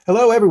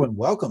Hello, everyone.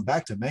 Welcome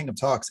back to Mangum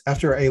Talks.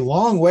 After a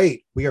long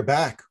wait, we are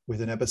back with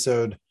an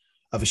episode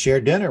of a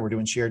shared dinner. We're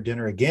doing shared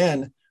dinner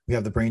again. We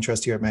have the brain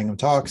trust here at Mangum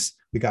Talks.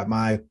 We got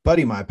my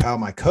buddy, my pal,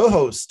 my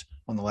co-host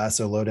on the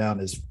Lasso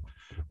Lowdown, as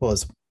well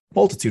as a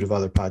multitude of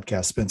other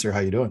podcasts. Spencer, how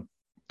you doing?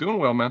 Doing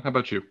well, man. How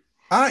about you?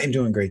 I am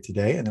doing great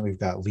today. And then we've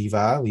got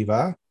Levi.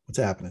 Levi, what's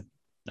happening?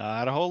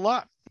 Not a whole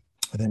lot.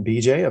 And then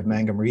BJ of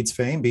Mangum Reads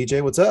fame.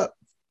 BJ, what's up?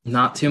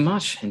 Not too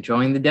much.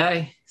 Enjoying the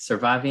day.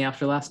 Surviving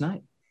after last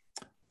night.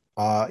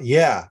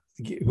 Yeah,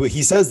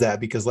 he says that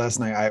because last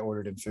night I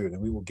ordered him food,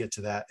 and we will get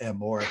to that and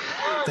more.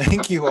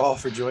 Thank you all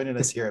for joining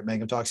us here at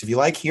Mangum Talks. If you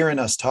like hearing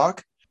us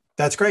talk,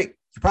 that's great.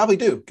 You probably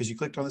do because you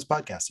clicked on this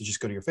podcast. So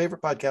just go to your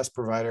favorite podcast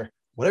provider,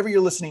 whatever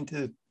you're listening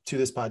to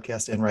this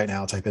podcast in right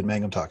now, type in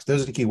Mangum Talks.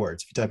 Those are the key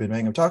words. If you type in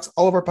Mangum Talks,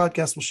 all of our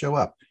podcasts will show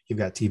up. You've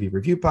got TV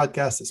review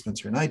podcasts that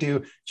Spencer and I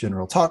do,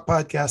 general talk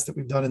podcasts that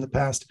we've done in the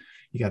past.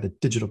 You got a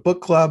digital book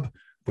club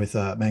with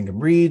Mangum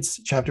Reads,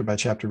 chapter by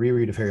chapter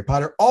reread of Harry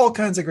Potter, all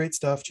kinds of great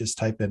stuff. Just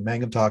type in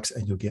Mangum Talks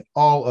and you'll get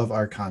all of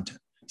our content.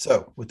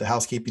 So with the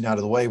housekeeping out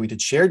of the way, we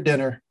did shared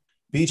dinner.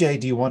 BJ,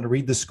 do you want to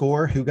read the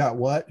score? Who got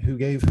what? Who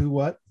gave who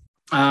what?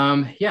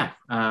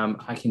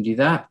 I can do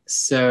that.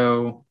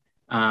 So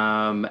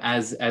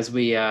as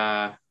we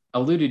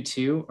alluded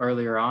to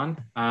earlier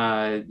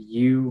on,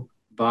 you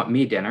bought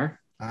me dinner.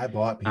 I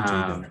bought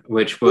BJ dinner,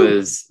 which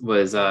was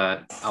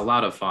a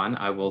lot of fun,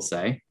 I will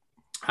say.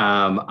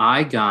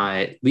 I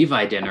got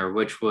Levi dinner,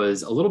 which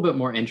was a little bit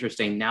more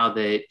interesting now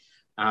that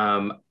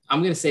I'm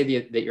going to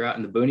say that you're out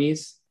in the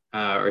boonies,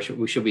 or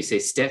should we say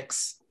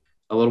sticks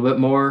a little bit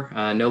more,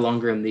 no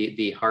longer in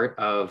the heart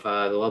of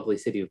the lovely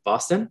city of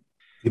Boston.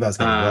 Levi's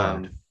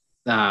got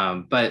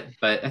but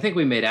I think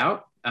we made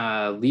out.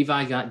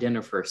 Levi got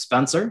dinner for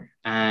Spencer,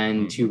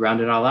 and to round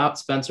it all out,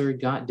 Spencer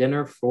got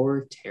dinner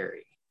for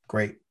Terry.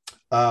 Great.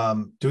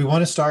 Do we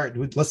want to start?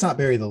 Let's not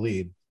bury the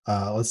lead.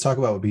 Let's talk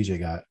about what BJ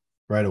got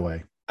right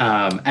away.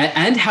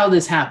 And how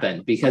this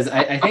happened, because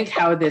I think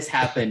how this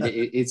happened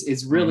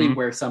is really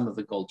where some of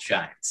the gold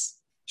shines.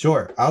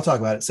 Sure. I'll talk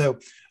about it. So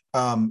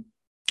I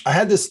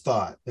had this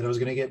thought that I was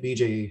going to get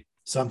BJ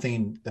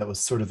something that was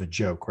sort of a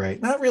joke,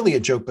 right? Not really a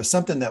joke, but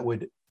something that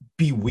would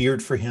be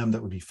weird for him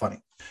that would be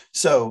funny.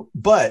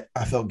 But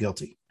I felt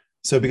guilty.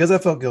 So because I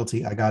felt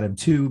guilty, I got him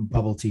 2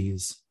 bubble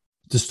teas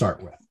to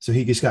start with. So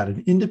he just got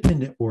an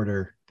independent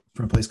order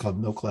from a place called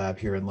Milk Lab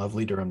here in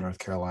lovely Durham, North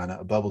Carolina,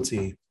 a bubble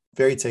tea,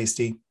 very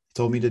tasty.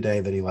 Told me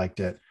today that he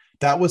liked it.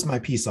 That was my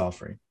peace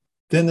offering.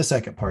 Then the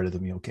second part of the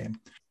meal came.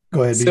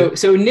 Go ahead.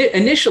 So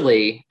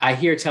initially, I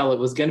hear tell it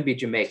was going to be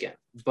Jamaican,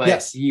 but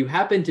yes, you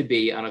happened to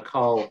be on a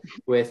call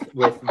with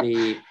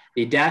the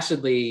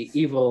dastardly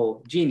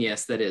evil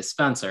genius that is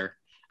Spencer.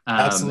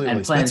 Absolutely.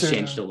 And plans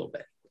changed a little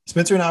bit.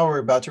 Spencer and I were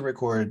about to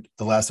record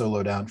the Lasso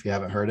Lowdown. If you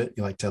haven't heard it,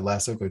 you like Ted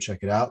Lasso, go check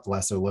it out. The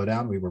Lasso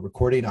Lowdown. We were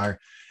recording our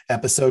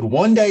episode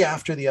one day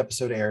after the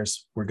episode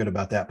airs. We're good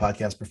about that,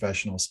 podcast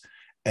professionals.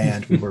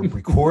 And we were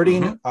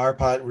recording our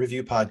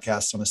review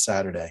podcast on a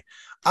Saturday.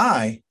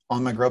 I,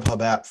 on my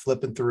Grubhub app,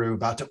 flipping through,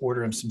 about to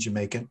order him some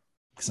Jamaican,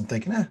 because I'm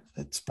thinking,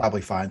 it's probably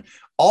fine.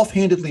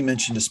 Offhandedly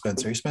mentioned to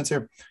Spencer, hey,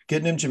 Spencer,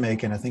 getting him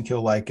Jamaican. I think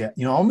he'll like it.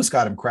 I almost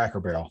got him Cracker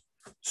Barrel.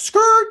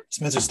 Skirt!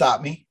 Spencer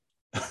stopped me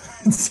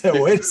and said,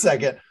 wait a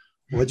second.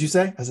 What'd you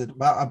say? I said,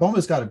 well, I've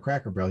almost got him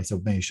Cracker Barrel. He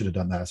said, man, you should have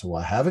done that. I said,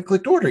 well, I haven't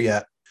clicked order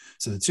yet.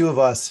 So the two of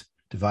us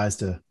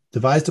devised a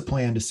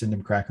plan to send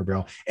him Cracker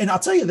Barrel. And I'll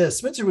tell you this,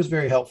 Spencer was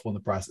very helpful in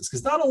the process,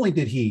 because not only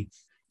did he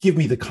give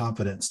me the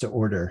confidence to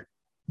order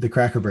the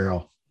Cracker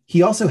Barrel,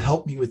 he also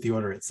helped me with the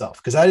order itself.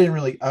 Because I didn't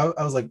really,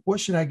 I was like, what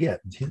should I get?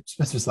 And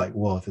Spencer's like,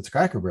 well, if it's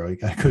Cracker Barrel, you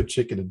got to go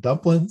chicken and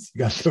dumplings. You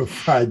got to go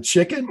fried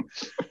chicken.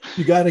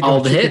 You got to go all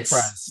the chicken hits.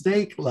 Fried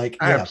steak. Like,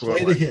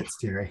 Absolutely. Play the hits,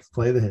 Terry.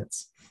 Play the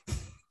hits.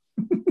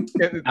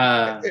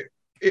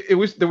 There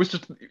was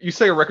just, you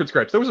say a record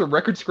scratch. There was a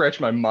record scratch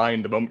in my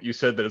mind the moment you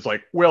said that. It's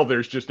like, well,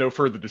 there's just no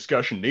further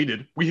discussion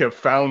needed. We have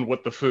found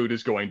what the food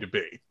is going to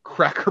be.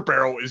 Cracker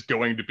Barrel is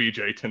going to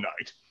BJ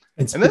tonight.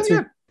 And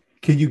Spencer,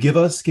 can you give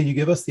us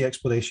the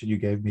explanation you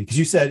gave me? Because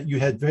you said you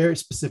had very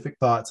specific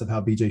thoughts of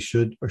how BJ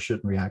should or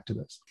shouldn't react to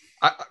this.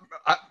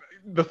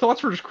 The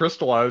thoughts were just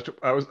crystallized.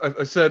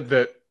 I said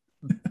that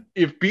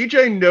if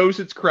BJ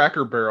knows it's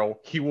Cracker Barrel,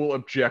 he will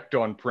object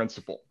on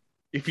principle.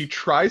 If he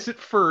tries it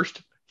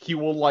first, he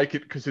will like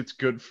it because it's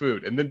good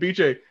food. And then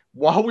BJ,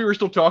 while we were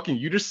still talking,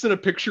 you just sent a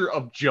picture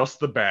of just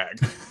the bag.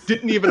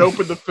 Didn't even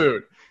open the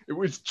food. It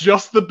was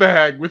just the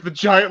bag with the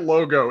giant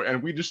logo,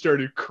 and we just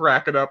started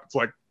cracking up. It's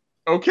like,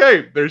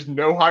 okay, there's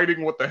no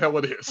hiding what the hell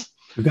it is.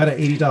 We've got an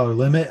 $80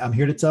 limit. I'm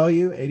here to tell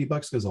you,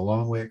 $80 goes a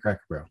long way at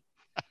Cracker Barrel.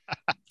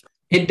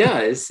 It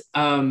does.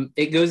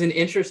 It goes in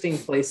interesting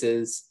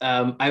places.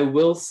 I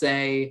will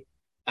say,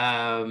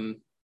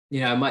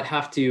 I might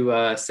have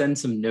to send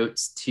some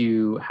notes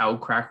to how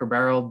Cracker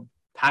Barrel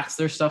packs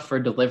their stuff for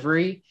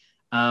delivery.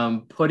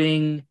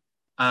 Putting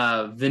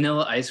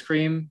vanilla ice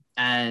cream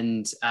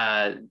and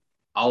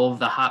all of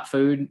the hot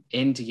food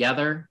in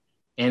together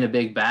in a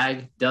big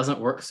bag doesn't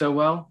work so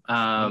well.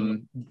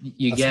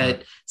 You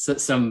get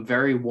some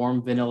very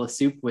warm vanilla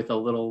soup with a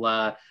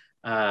little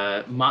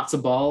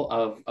matzo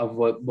ball of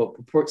what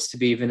purports to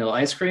be vanilla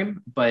ice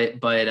cream, but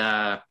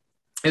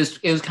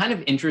it was kind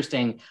of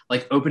interesting,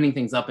 like opening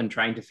things up and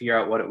trying to figure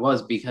out what it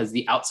was, because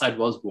the outside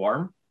was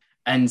warm,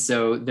 and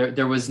so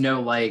there was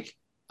no like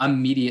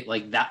immediate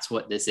like that's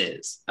what this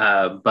is.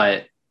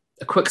 But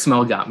a quick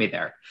smell got me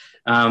there.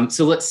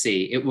 So let's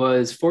see. It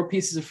was 4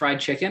 pieces of fried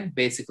chicken,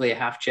 basically a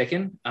half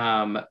chicken.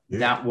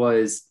 That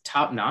was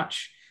top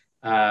notch.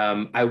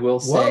 I will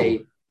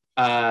say.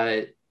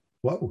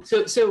 Whoa.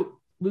 So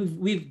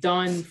we've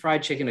done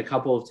fried chicken a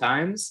couple of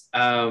times.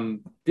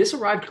 This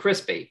arrived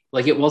crispy.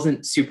 Like it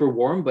wasn't super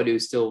warm, but it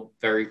was still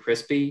very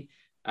crispy,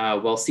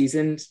 well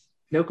seasoned.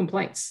 No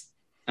complaints.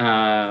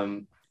 Upset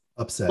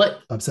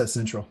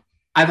Central.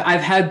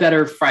 I've had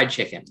better fried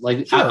chicken.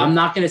 Like Sure. I'm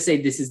not going to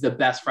say this is the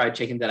best fried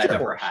chicken that I've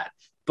ever had,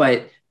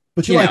 but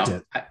you liked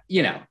it.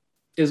 It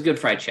was good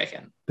fried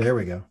chicken. There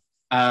we go.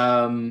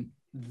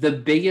 The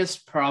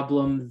biggest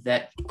problem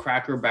that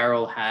Cracker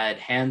Barrel had,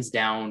 hands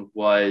down,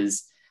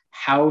 was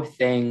how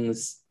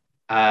things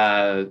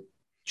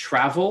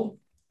travel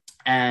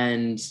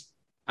and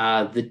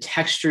the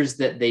textures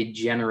that they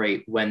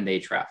generate when they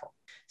travel.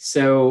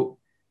 So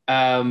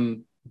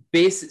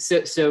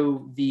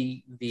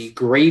the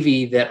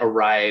gravy that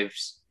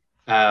arrived,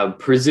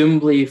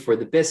 presumably for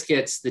the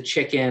biscuits, the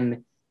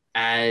chicken,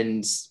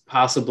 and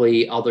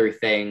possibly other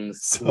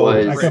things,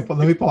 let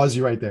me pause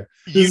you right there.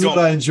 This is what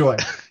I enjoy.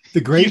 The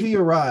gravy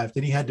arrived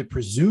and he had to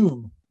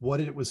presume what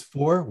it was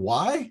for.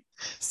 Why?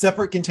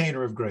 Separate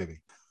container of gravy.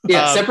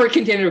 Yeah, separate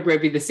container of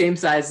gravy, the same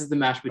size as the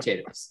mashed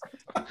potatoes.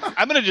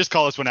 I'm gonna just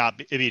call this one out,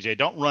 BJ.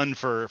 Don't run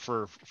for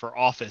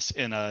office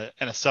in a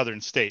southern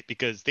state,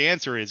 because the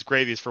answer is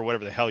gravy is for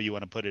whatever the hell you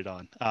want to put it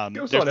on.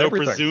 There's no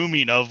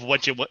presuming of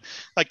what you want.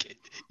 Like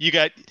you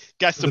got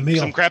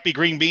some crappy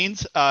green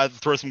beans.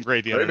 Throw some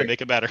gravy on it and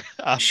make it better.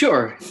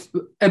 Sure,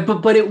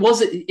 but it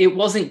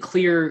wasn't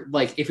clear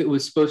like if it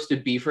was supposed to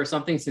be for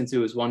something, since it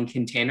was one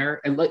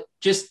container, and like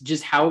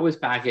just how it was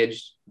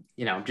packaged.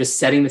 Just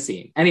setting the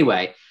scene.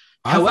 Anyway.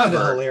 However, I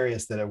found it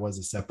hilarious that it was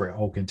a separate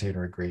whole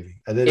container of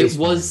gravy. It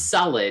was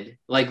solid.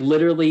 Like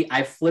literally,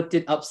 I flipped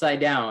it upside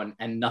down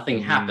and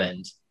nothing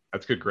happened.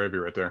 That's good gravy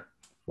right there.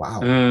 Wow.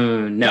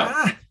 No,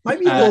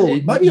 might be a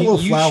little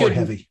flour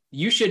heavy.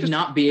 You should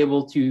not be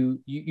able to.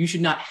 You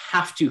should not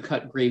have to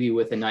cut gravy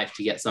with a knife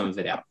to get some of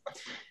it out.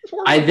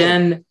 I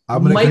then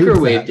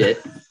microwaved it.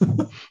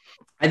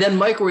 I then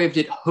microwaved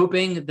it,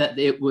 hoping that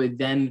it would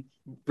then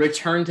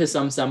return to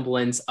some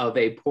semblance of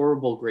a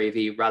pourable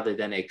gravy rather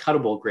than a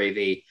cuttable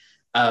gravy.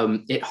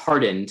 It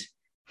hardened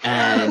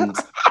and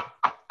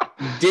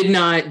did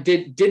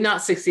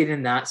not succeed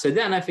in that. So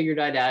then I figured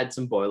I'd add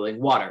some boiling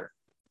water.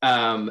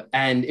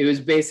 And it was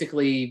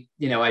basically,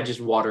 I just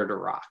watered a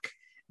rock.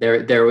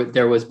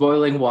 There was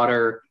boiling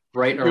water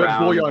right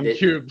around bouillon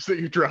cubes that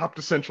you dropped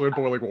essentially in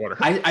boiling water.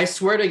 I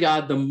swear to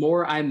God, the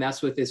more I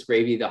mess with this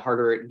gravy, the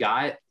harder it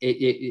got.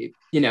 It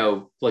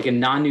like a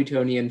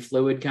non-Newtonian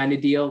fluid kind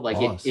of deal. Like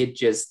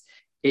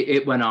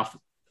it went off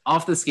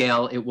the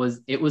scale. It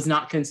was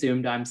not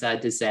consumed. I'm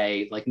sad to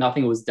say, like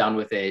nothing was done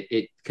with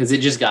it. Because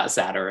it just got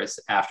sadder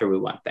after we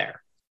went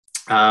there.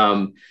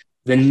 Before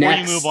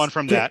you move on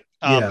from that,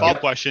 follow-up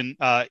question: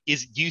 do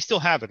you still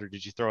have it, or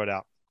did you throw it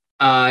out?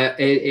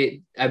 I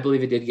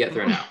believe it did get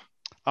thrown out.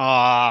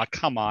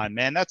 Come on,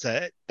 man. That's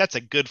a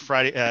good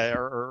Friday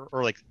or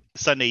like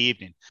Sunday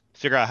evening.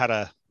 Figure out how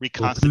to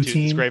reconstitute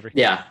this gravy.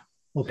 Yeah.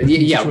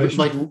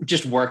 Like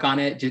just work on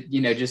it.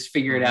 Just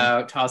figure it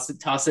out. Toss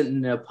it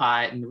in a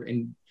pot,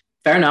 and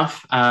fair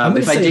enough.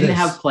 If I didn't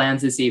have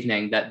plans this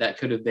evening, that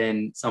could have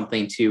been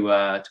something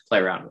to play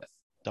around with.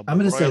 I'm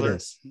going to say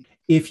this: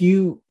 if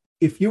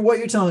what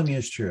you're telling me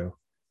is true,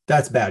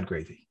 that's bad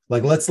gravy.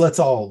 Like let's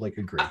all like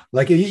agree.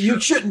 Like you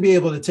shouldn't be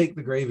able to take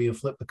the gravy and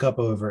flip the cup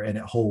over and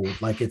it hold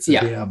like it's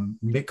a damn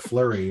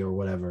McFlurry or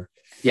whatever.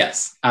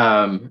 Yes.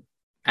 And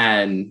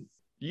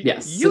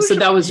yes. So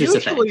that was just a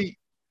thing.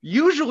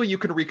 Usually you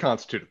can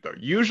reconstitute it though.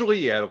 Usually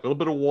you add a little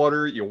bit of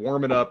water, you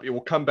warm it up, it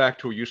will come back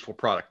to a useful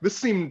product. This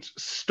seemed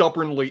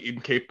stubbornly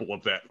incapable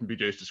of that from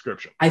BJ's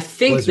description. I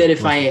think that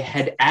if I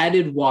had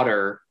added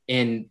water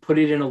and put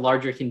it in a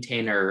larger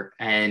container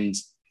and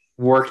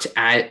worked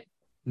at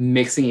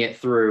mixing it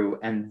through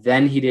and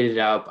then heated it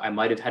up, I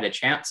might have had a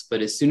chance.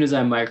 But as soon as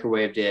I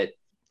microwaved it,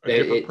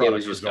 it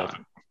was just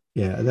gone.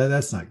 Yeah,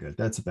 that's not good.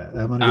 That's bad.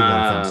 I'm gonna give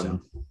that a thumbs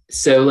down.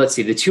 So let's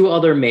see. The two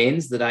other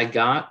mains that I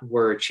got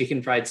were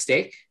chicken fried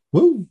steak,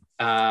 and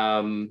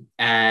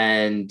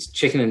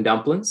chicken and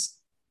dumplings.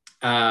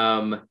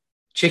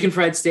 Chicken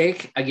fried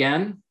steak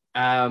again.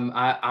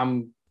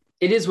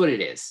 It is what it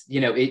is.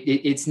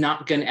 It's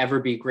not gonna ever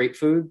be great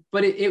food,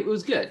 but it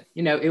was good.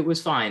 It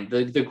was fine.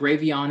 The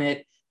gravy on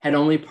it had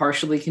only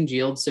partially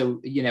congealed, so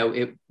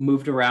it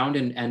moved around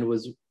and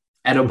was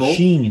edible.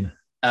 Sheen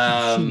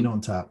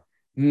on top.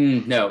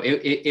 No,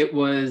 it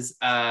was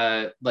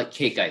like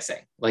cake icing.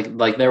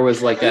 Like there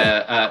was like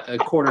a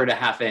quarter to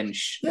half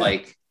inch. Yeah.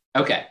 Like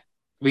okay,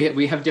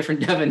 we have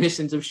different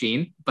definitions of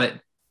sheen, but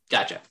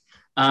gotcha.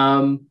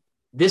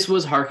 This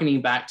was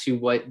hearkening back to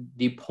what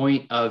the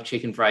point of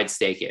chicken fried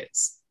steak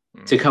is.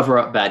 to cover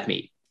up bad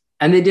meat.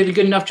 And they did a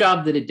good enough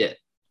job that it did.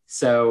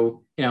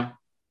 So,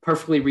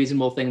 perfectly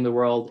reasonable thing in the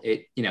world.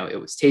 It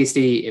was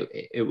tasty.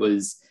 It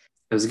was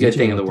a good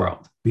thing in the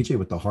world. BJ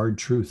with the hard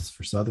truths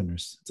for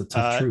Southerners. It's a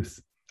tough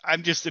truth.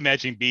 I'm just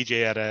imagining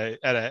BJ at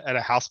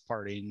a house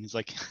party, and he's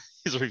like,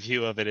 his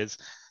review of it is,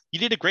 "You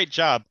did a great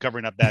job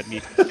covering up bad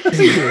meat."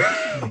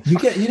 you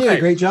did a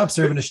great job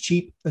serving us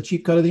a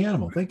cheap cut of the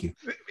animal. Thank you.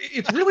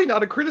 It's really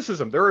not a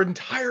criticism. There are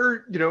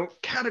entire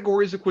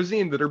categories of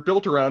cuisine that are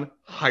built around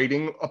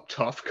hiding a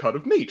tough cut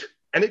of meat,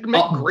 and it can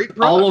make great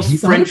products. All of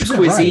French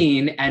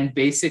cuisine and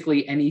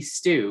basically any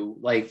stew,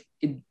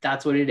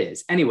 that's what it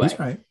is. Anyway, that's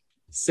right.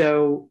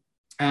 So,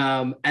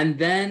 and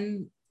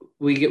then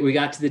we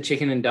got to the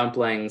chicken and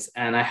dumplings,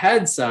 and I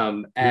had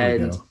some,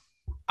 and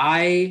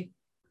I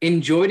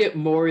enjoyed it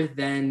more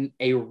than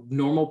a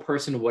normal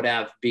person would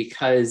have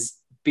because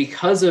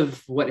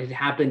of what had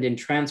happened in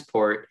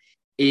transport.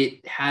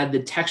 It had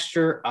the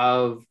texture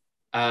of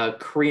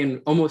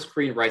almost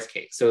Korean rice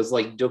cake. So it's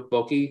like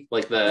tteokbokki,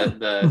 like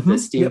the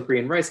steamed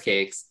Korean rice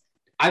cakes.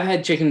 I've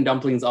had chicken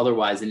dumplings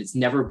otherwise, and it's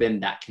never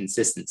been that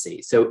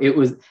consistency. So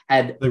it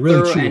had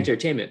thorough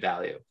entertainment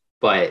value,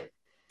 but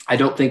I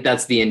don't think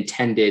that's the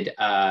intended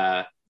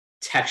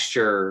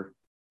texture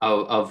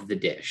of the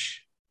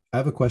dish. I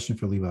have a question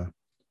for Levi.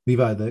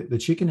 Levi, the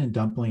chicken and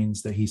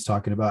dumplings that he's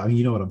talking about, I mean,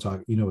 you know what I'm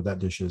talking, you know what that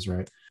dish is,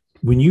 right?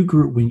 When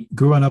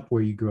growing up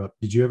where you grew up,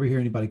 did you ever hear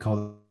anybody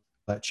call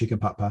that chicken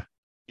pot pie?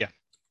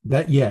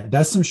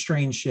 That's some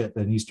strange shit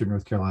that Eastern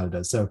North Carolina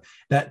does. So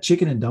that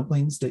chicken and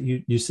dumplings that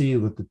you see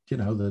with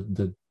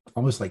the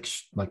almost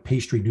like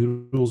pastry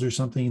noodles or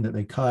something that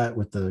they cut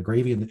with the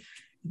gravy, and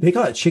they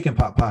call it chicken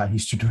pot pie in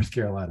Eastern North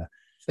Carolina.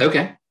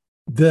 Okay.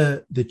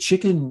 The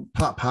chicken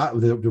pot pie,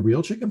 the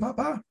real chicken pot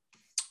pie,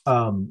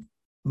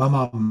 my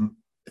mom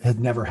had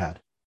never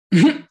had.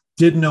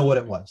 Didn't know what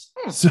it was.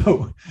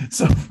 So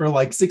for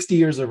like 60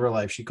 years of her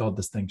life, she called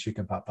this thing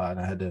chicken pot pie,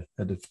 and I had to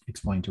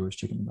explain to her it's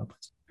chicken and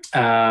dumplings.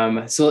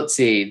 So let's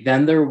see.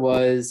 Then there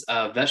was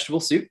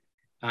vegetable soup,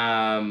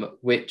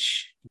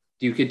 which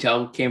you could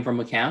tell came from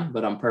a can,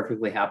 but I'm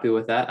perfectly happy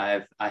with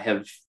that. I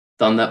have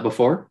done that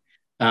before.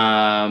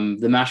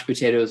 The mashed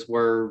potatoes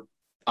were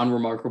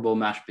unremarkable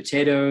mashed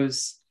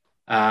potatoes.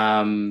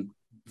 Then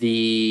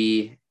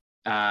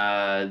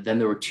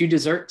there were two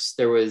desserts.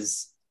 There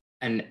was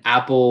an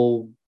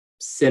apple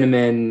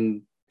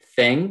cinnamon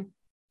thing.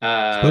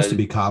 Supposed to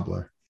be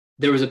cobbler.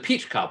 There was a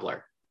peach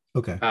cobbler.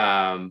 Okay.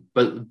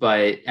 But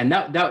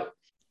that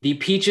the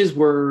peaches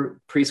were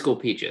preschool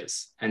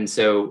peaches, and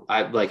so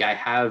I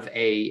have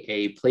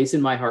a place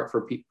in my heart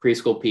for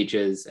preschool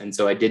peaches, and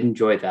so I did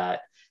enjoy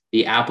that.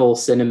 The apple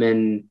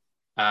cinnamon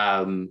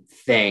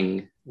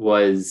thing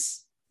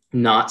was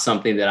not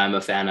something that I'm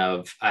a fan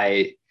of.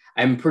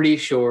 I'm pretty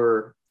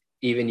sure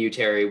even you,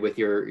 Terry, with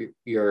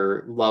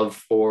your love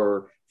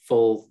for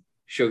full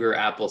sugar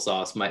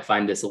applesauce, might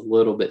find this a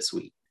little bit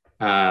sweet.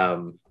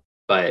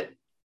 But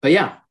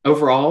yeah,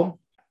 overall,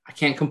 I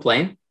can't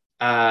complain.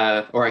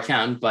 Or I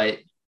can, but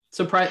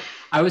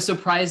I was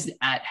surprised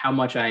at how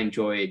much I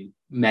enjoyed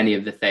many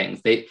of the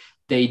things.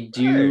 They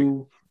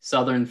do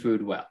Southern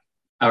food well,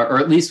 or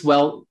at least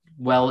well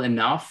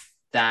enough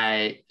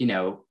that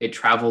it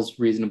travels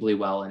reasonably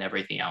well and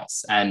everything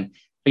else. And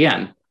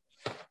again,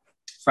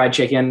 fried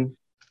chicken,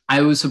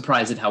 I was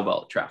surprised at how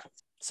well it traveled.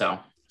 So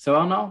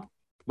all in all,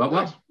 went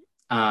well.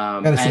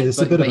 I gotta say, this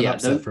is a bit of an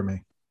upset for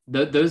me.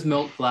 Those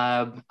Milk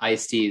Lab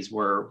iced teas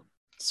were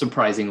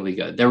surprisingly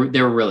good. They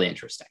were really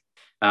interesting.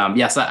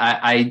 Yes,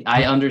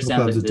 I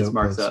understand that this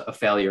marks a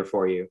failure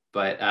for you,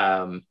 but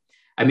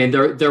I mean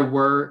there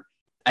were.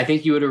 I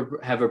think you would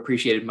have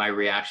appreciated my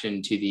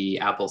reaction to the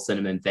apple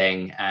cinnamon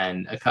thing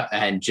and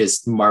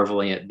just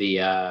marveling at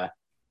the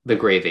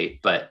gravy.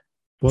 But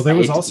there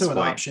was also an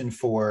option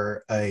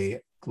for a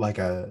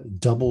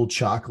double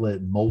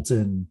chocolate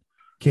molten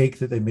cake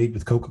that they made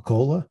with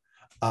Coca-Cola.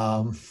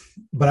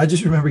 But I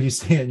just remember you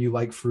saying you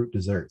like fruit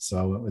desserts, so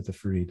I went with the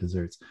fruity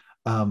desserts.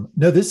 No,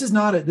 this is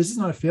not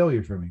a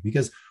failure for me,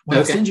 because when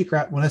I send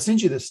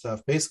you this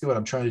stuff, basically what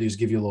I'm trying to do is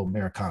give you a little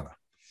Americana.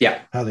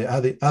 Yeah. How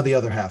the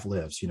other half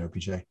lives,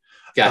 PJ.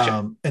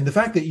 Gotcha. And the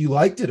fact that you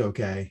liked it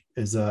okay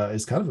is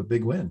kind of a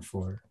big win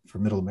for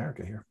Middle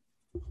America here.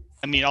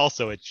 I mean,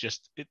 also it's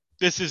just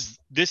this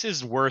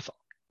is worth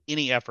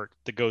any effort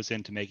that goes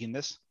into making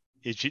this.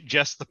 It's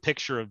just the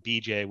picture of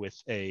BJ with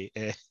a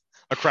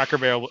Cracker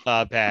Barrel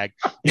bag.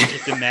 And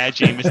just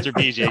imagining Mr.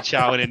 BJ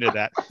chowing into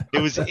that. It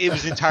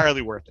was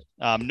entirely worth it.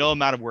 No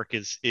amount of work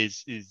is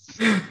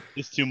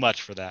too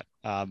much for that.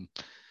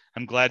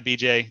 I'm glad,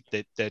 BJ,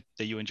 that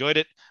you enjoyed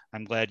it.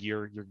 I'm glad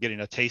you're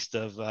getting a taste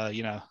of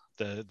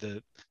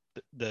the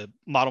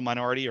model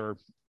minority, or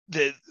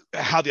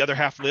how the other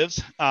half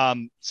lives.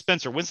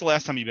 Spencer, when's the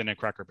last time you've been in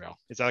Cracker Barrel?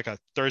 Is that like a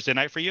Thursday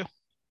night for you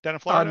down in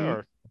Florida?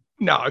 Or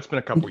no, it's been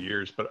a couple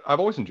years, but I've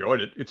always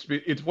enjoyed it. It's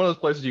one of those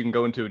places you can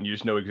go into and you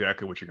just know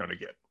exactly what you're going to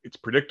get. It's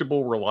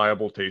predictable,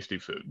 reliable, tasty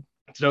food.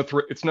 It's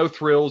no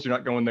thrills. You're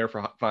not going there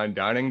for fine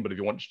dining, but if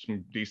you want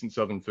some decent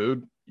Southern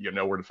food, you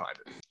know where to find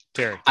it.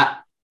 Terry.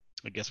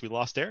 I guess we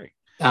lost Terry.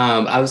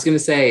 I was going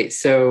to say,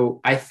 so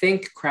I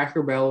think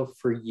Cracker Barrel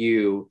for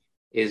you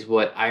is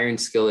what Iron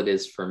Skillet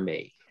is for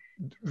me.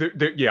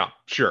 Yeah,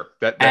 sure.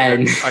 That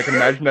I can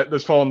imagine that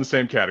this fall in the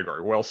same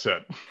category. Well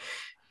said.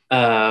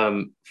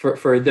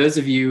 For those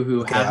of you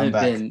who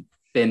haven't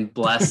been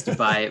blessed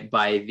by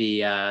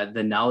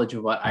the knowledge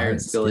of what Iron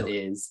Skillet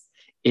is,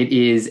 it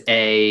is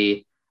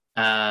a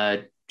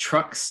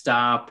truck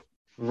stop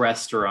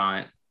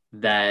restaurant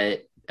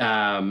that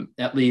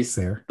at least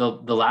the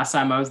last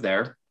time I was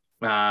there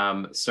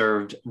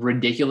served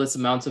ridiculous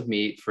amounts of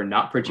meat for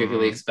not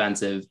particularly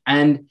expensive,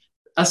 and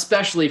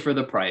especially for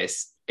the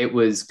price, it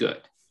was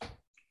good.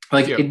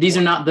 These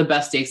are not the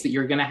best steaks that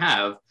you're going to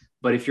have,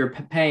 but if you're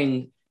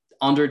paying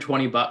under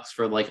 $20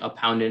 for like a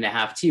pound and a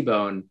half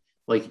T-bone,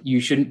 like you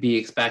shouldn't be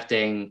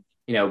expecting,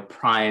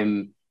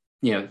 prime,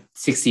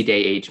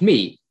 60-day aged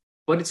meat,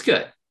 but it's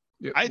good.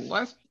 Yeah, I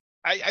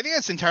think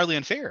that's entirely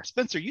unfair.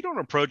 Spencer, you don't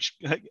approach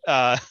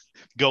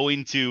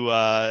going to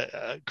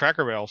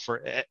Cracker Barrel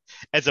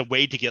as a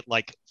way to get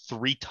like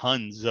 3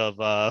 tons of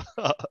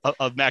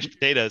mashed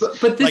potatoes.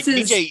 But this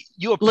is BJ,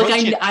 you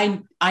approach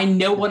I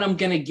know what I'm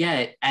gonna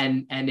get,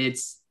 and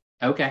it's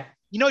okay.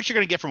 You know what you're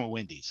gonna get from a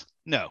Wendy's.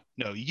 No,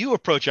 you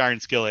approach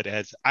Iron Skillet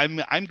as I'm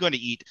going to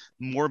eat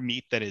more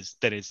meat that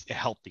is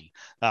healthy.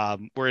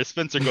 Whereas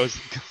Spencer goes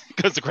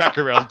to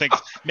Cracker Barrel and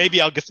thinks maybe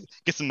I'll get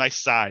some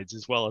nice sides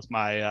as well as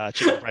my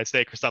chicken fried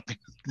steak or something.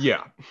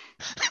 Yeah.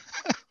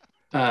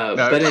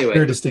 But anyway,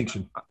 fair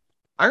distinction.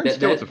 Iron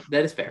Skillet's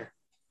that is fair.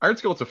 Iron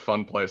Skillet's a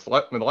fun place.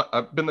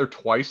 I've been there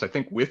twice, I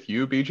think, with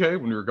you, BJ,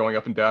 when we were going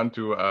up and down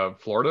to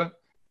Florida.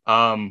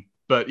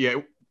 But yeah.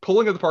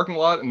 Pulling in the parking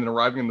lot and then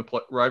arriving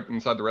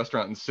inside the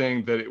restaurant and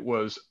saying that it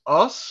was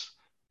us,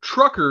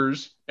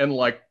 truckers, and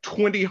like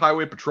 20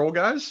 highway patrol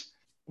guys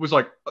was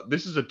like,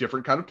 this is a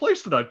different kind of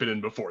place than I've been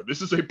in before.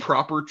 This is a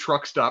proper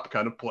truck stop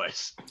kind of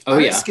place. Oh,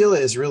 yeah.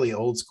 Skillet is really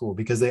old school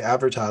because they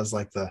advertise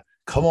like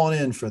come on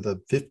in for the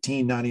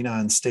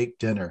 $15.99 steak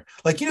dinner.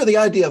 Like, the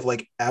idea of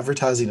like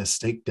advertising a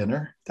steak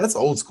dinner, that's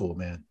old school,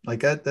 man. Like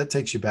that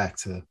takes you back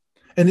to...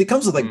 And it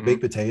comes with like baked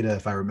potato,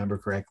 if I remember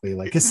correctly.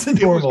 Like it's the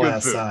normal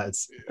ass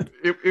sides.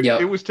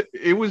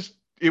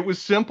 It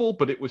was simple,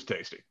 but it was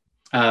tasty.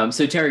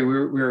 So Terry, we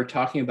were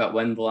talking about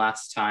when the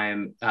last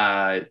time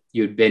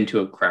you had been to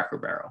a Cracker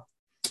Barrel.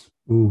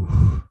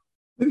 Ooh,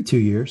 maybe 2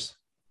 years.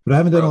 But I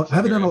haven't done.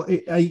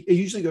 I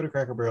usually go to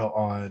Cracker Barrel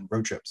on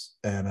road trips,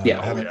 and I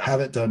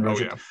haven't done road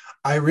trips.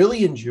 I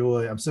really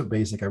enjoy. I'm so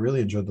basic. I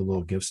really enjoy the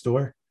little gift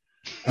store.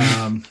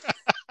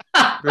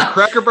 The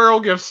Cracker Barrel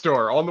gift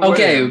store on the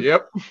way.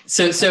 Yep.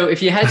 So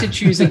if you had to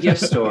choose a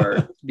gift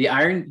store,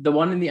 the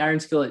one in the Iron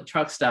Skillet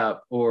truck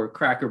stop or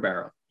Cracker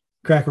Barrel?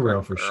 Cracker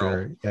Barrel for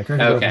sure. Yeah, Cracker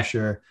Barrel for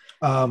sure.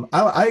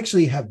 I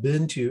actually have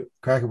been to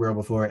Cracker Barrel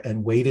before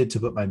and waited to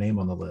put my name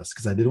on the list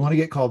because I didn't want to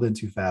get called in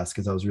too fast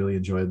because I was really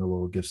enjoying the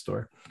little gift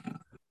store.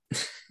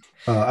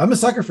 I'm a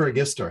sucker for a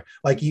gift store.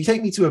 Like you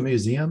take me to a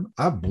museum,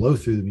 I blow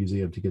through the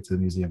museum to get to the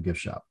museum gift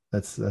shop.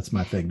 That's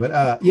my thing. But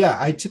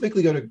I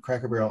typically go to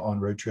Cracker Barrel on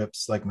road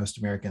trips like most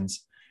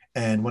Americans.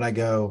 And when I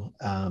go,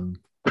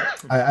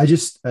 I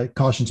just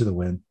caution to the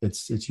wind.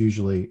 It's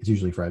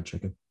usually fried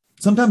chicken.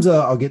 Sometimes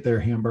I'll get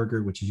their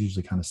hamburger, which is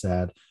usually kind of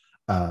sad.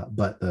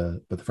 But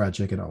the fried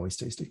chicken always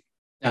tasty.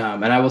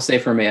 And I will say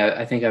for me,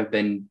 I think I've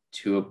been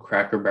to a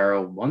Cracker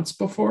Barrel once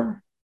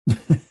before.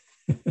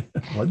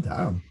 One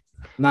time.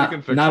 Not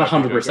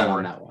 100%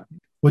 on that one.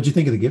 What'd you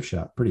think of the gift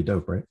shop? Pretty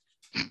dope, right?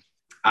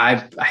 I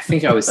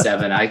think I was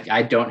 7.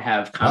 I don't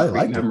have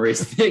concrete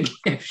memories of the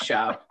gift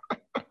shop.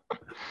 All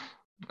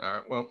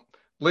right. Well,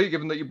 Lee,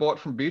 given that you bought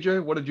from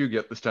BJ, what did you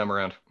get this time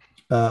around?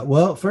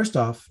 Well, first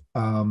off,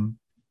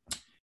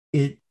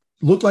 it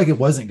looked like it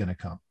wasn't going to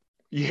come.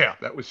 Yeah,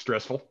 that was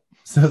stressful.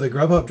 So the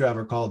Grubhub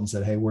driver called and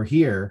said, "Hey, we're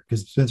here,"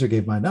 because Spencer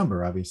gave my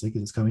number, obviously,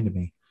 because it's coming to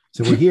me.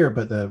 So we're here,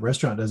 but the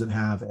restaurant doesn't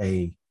have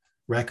a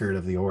record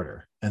of the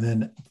order,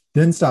 and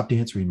then stopped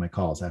answering my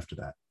calls after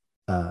that.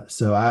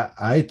 So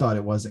I thought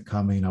it wasn't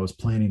coming. I was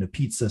planning a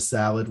pizza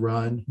salad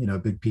run,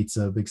 big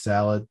pizza, big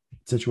salad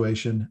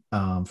situation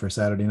for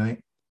Saturday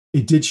night.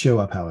 It did show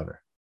up,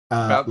 however.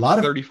 About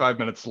 35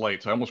 minutes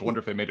late. So I almost wonder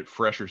if they made it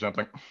fresh or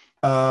something.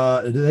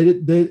 I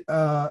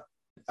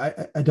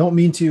don't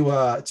mean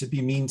to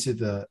be mean to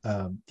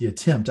the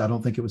attempt. I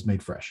don't think it was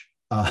made fresh.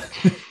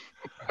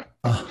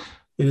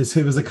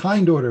 It was a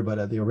kind order,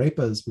 but the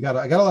arepas,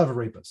 I got a lot of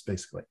arepas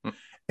basically,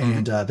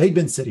 and they'd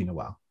been sitting a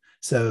while.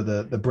 So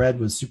the bread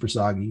was super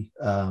soggy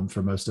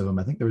for most of them.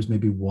 I think there was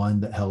maybe one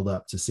that held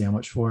up to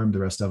sandwich form. The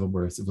rest of them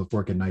were a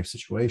fork and knife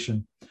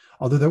situation.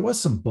 Although there was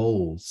some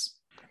bowls.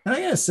 And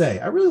I gotta say,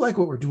 I really like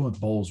what we're doing with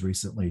bowls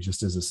recently,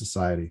 just as a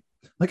society.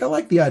 Like I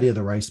like the idea of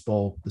the rice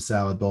bowl, the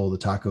salad bowl, the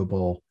taco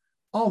bowl,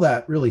 all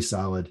that really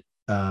solid.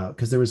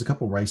 Because there was a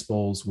couple rice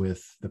bowls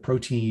with the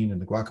protein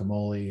and the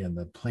guacamole and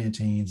the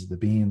plantains and the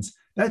beans.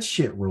 That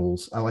shit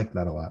rules. I like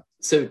that a lot.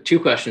 So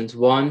 2 questions.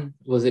 One,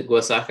 was it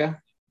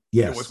guasaca?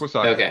 Yes. It was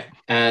guasaca. Okay.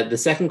 The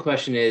second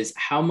question is,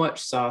 how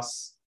much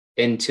sauce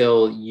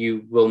until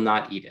you will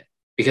not eat it?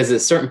 Because at a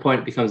certain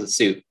point, it becomes a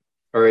soup.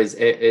 or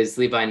as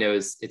Levi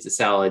knows, it's a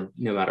salad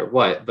no matter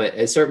what. But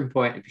at a certain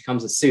point, it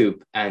becomes a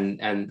soup,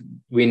 and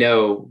we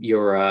know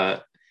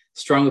your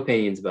strong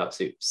opinions about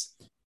soups.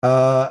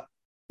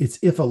 It's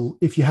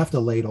if you have to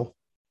ladle.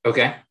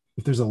 Okay.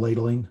 If there's a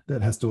ladling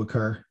that has to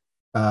occur,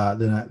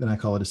 then I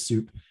call it a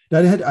soup.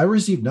 I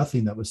received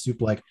nothing that was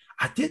soup like.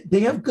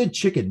 They have good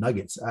chicken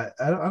nuggets. I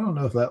don't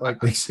know if that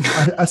like makes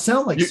I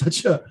sound like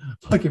such a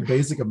fucking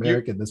basic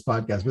American this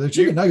podcast, but their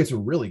chicken nuggets were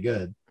really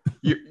good.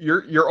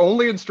 Your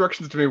only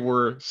instructions to me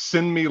were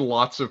send me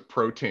lots of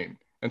protein.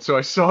 And so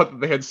I saw that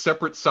they had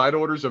separate side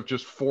orders of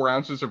just 4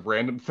 ounces of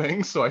random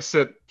things. So I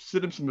said,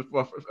 send him some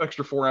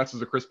extra 4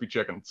 ounces of crispy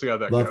chicken. See how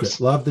that goes.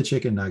 Love the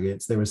chicken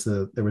nuggets. There was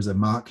a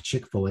mock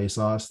Chick-fil-A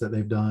sauce that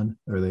they've done,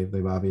 or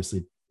they've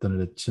obviously done an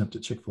attempt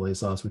at Chick-fil-A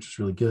sauce, which is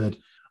really good.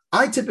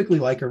 I typically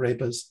like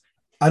arepas.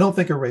 I don't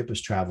think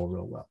arepas travel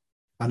real well.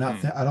 I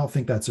don't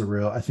think that's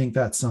I think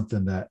that's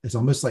something that is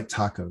almost like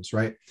tacos,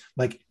 right?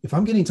 Like if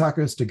I'm getting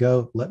tacos to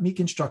go, let me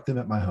construct them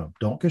at my home.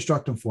 Don't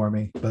construct them for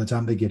me. By the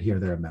time they get here,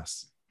 they're a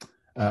mess.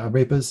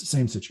 Arepas,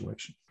 same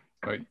situation.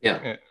 Right.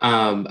 Yeah.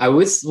 I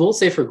will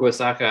say for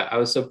Guasaca, I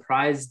was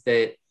surprised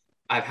that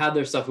I've had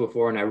their stuff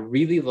before and I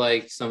really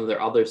like some of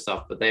their other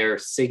stuff, but their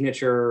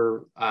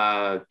signature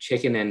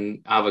chicken and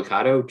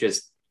avocado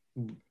just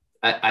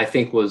I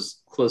think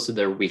was close to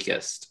their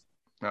weakest.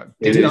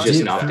 It was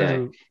just an off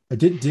day. I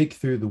did dig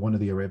through one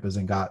of the arepas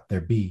and got their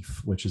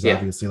beef, which is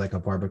obviously like a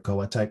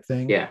barbacoa type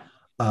thing. Yeah.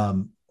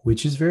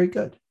 Which is very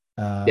good.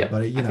 But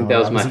I think that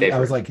was my favorite. I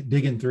was like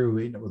digging through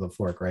eating it with a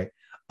fork, right?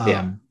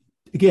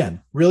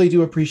 Again, really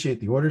do appreciate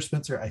the order,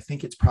 Spencer. I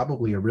think it's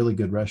probably a really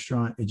good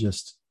restaurant. It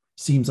just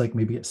seems like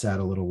maybe it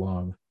sat a little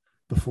long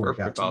before it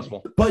got to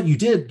me. But you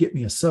did get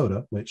me a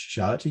soda, which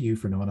shout out to you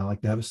for knowing I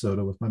like to have a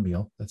soda with my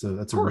meal. That's a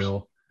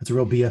real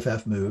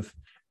BFF move.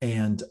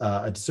 And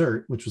a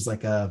dessert, which was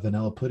like a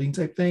vanilla pudding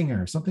type thing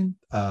or something,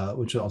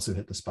 which also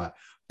hit the spot.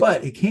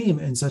 But it came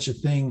in such a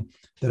thing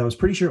that I was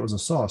pretty sure it was a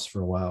sauce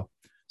for a while.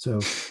 So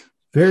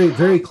very,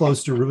 very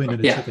close to ruining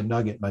a chicken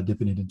nugget by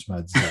dipping it into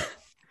my dessert.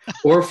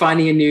 Or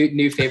finding a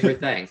new favorite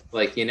thing.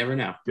 Like you never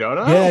know.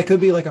 Yeah, it could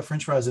be like a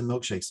French fries and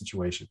milkshake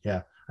situation.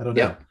 Yeah, I don't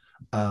know.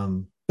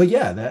 But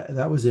yeah,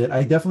 that was it.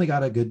 I definitely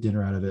got a good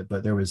dinner out of it,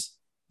 but there was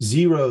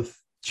zero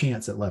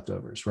chance at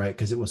leftovers, right?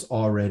 Because it was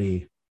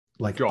already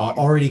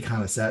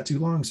kind of sat too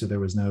long, so there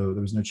was no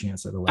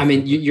chance at all. I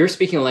mean, you're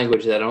speaking a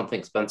language that I don't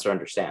think Spencer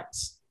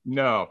understands.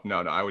 No,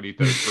 I would eat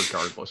those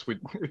regardless.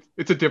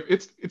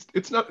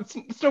 It's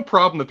no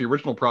problem that the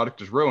original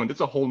product is ruined.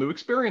 It's a whole new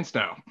experience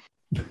now.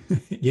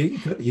 You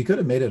could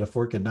have made it a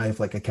fork and knife,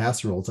 like a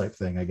casserole type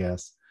thing, I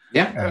guess.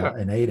 Yeah,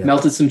 and ate it.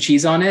 Melted some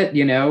cheese on it,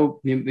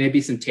 maybe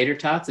some tater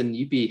tots, and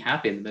you'd be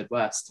happy in the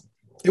Midwest.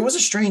 It was a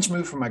strange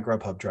move from my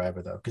Grubhub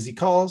driver though, because he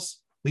calls,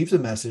 leaves a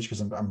message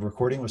because I'm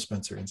recording with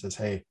Spencer and says,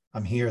 "Hey,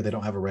 I'm here." They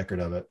don't have a record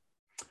of it.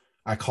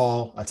 I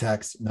call, I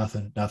text,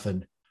 nothing.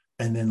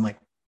 And then like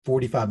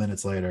 45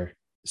 minutes later,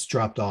 it's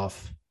dropped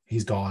off.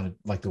 He's gone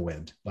like the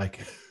wind.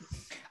 Like,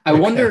 I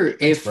wonder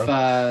if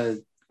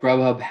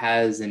Grubhub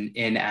has an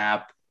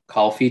in-app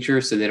call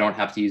feature so they don't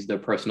have to use their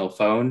personal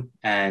phone.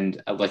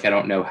 And I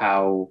don't know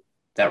how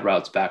that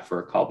routes back for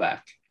a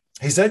callback.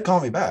 He said,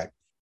 "Call me back."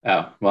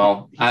 Oh,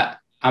 well,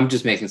 I'm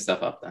just making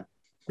stuff up then.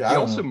 Yeah, he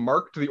also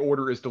marked the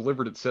order as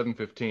delivered at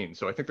 7:15,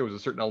 so I think there was a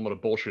certain element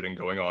of bullshitting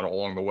going on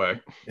along the way.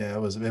 Yeah,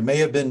 it may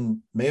have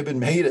been made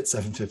at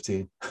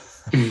 7:15.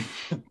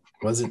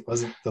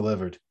 wasn't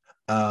delivered.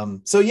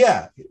 So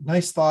yeah,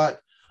 nice thought.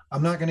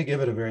 I'm not going to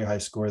give it a very high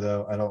score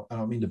though. I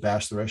don't mean to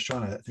bash the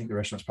restaurant. I think the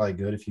restaurant's probably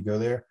good if you go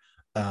there.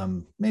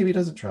 Maybe it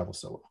doesn't travel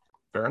so well.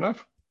 Fair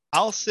enough.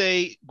 I'll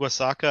say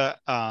Guasaca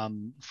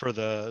for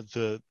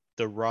the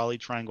Raleigh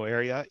Triangle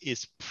area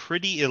is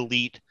pretty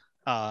elite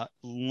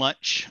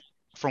lunch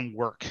from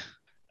work.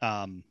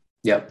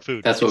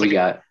 Food. That's what we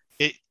got.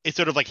 It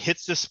sort of like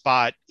hits the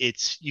spot.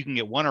 You can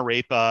get one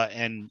arepa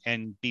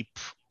and be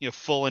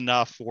full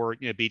enough for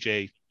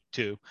BJ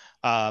too.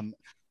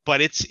 But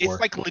it's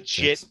like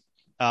legit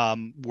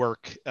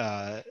work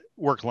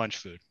lunch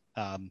food.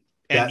 And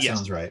that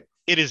sounds right.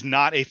 It is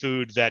not a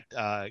food that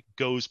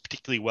goes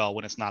particularly well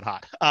when it's not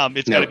hot.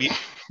 It's got to be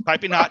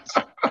piping hot,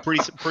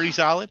 pretty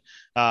solid.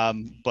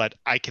 But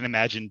I can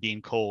imagine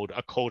being cold.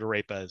 A cold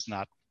arepa is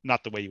not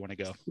the way you want to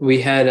go.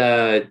 We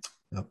had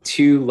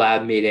 2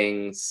 lab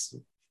meetings,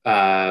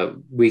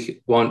 one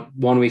week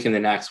and the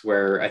next,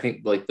 where I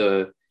think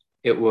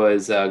it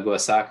was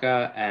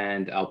Guasaca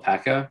and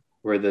Alpaca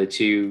were the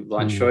 2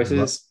 lunch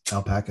choices.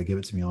 Alpaca, give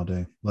it to me all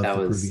day. Love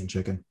the Peruvian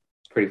chicken.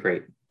 Pretty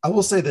great. I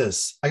will say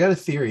this. I got a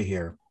theory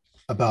here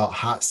about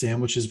hot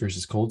sandwiches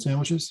versus cold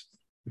sandwiches.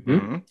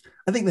 Mm-hmm.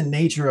 I think the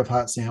nature of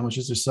hot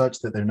sandwiches are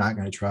such that they're not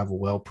going to travel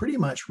well pretty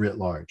much writ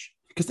large.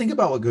 Because think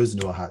about what goes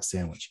into a hot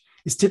sandwich.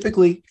 It's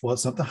typically,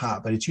 it's something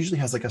hot, but it usually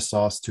has like a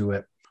sauce to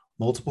it,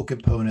 multiple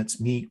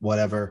components, meat,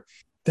 whatever.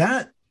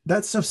 That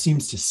stuff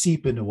seems to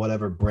seep into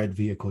whatever bread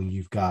vehicle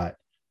you've got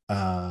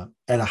at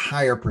a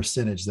higher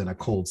percentage than a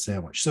cold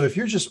sandwich. So if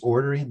you're just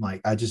ordering,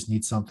 like, I just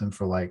need something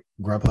for like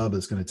Grubhub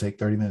that's going to take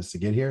 30 minutes to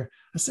get here,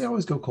 I say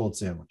always go cold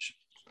sandwich.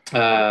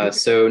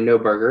 So no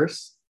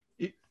burgers.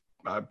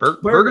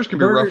 Burgers can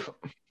be rough.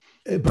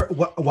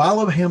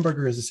 While a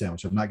hamburger is a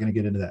sandwich, I'm not going to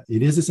get into that.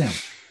 It is a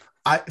sandwich.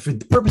 For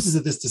the purposes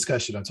of this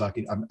discussion,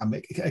 I'm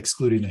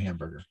excluding the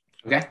hamburger.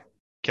 Okay.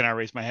 Can I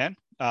raise my hand?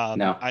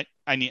 No.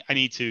 I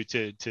need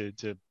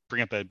to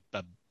bring up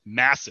a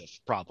massive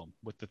problem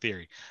with the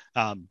theory.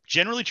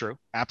 Generally true,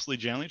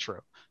 absolutely generally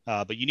true.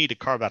 But you need to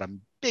carve out a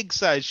big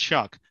size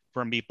chunk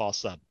for a meatball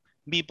sub.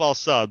 Meatball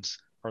subs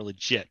are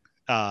legit.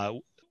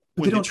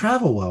 But they don't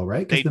travel well,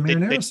 right? Because the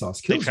marinara sauce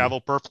kills They travel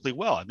perfectly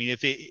well. I mean,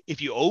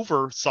 if you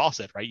over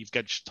sauce it, right, you've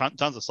got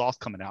tons of sauce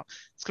coming out.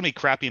 It's going to be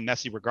crappy and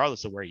messy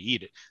regardless of where you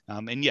eat it.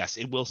 And yes,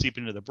 it will seep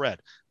into the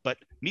bread. But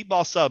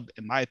meatball sub,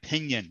 in my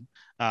opinion,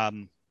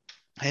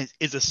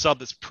 is a sub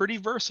that's pretty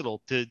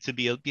versatile to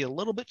be a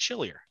little bit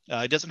chillier.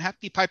 It doesn't have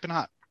to be piping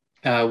hot.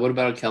 What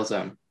about a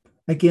calzone?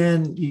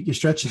 Again, you're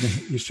stretching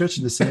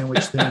the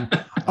sandwich thing.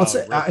 I'll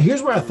say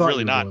here's where I thought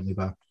you were going,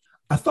 Levi.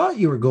 I thought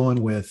you were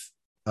going with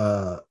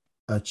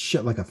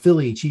like a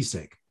Philly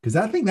cheesesteak, because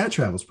I think that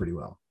travels pretty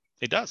well.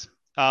 It does,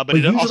 but it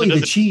usually also the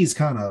cheese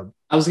kind of.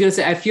 I was gonna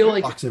say, I feel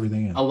like locks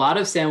everything in. A lot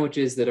of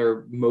sandwiches that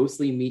are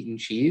mostly meat and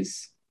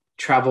cheese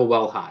travel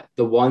well hot.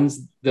 The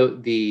ones,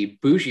 the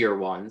bougier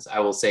ones, I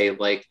will say,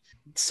 like,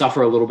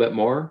 suffer a little bit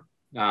more.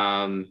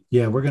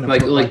 Yeah, we're gonna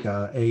put like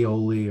a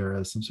aioli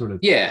or some sort of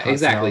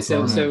exactly.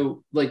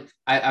 So like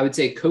I would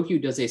say Koku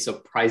does a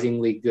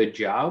surprisingly good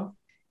job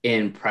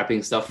in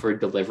prepping stuff for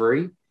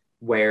delivery,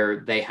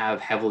 where they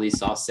have heavily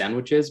sauced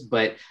sandwiches,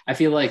 but I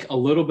feel like a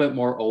little bit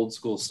more old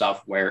school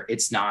stuff where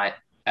it's not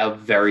a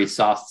very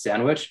sauced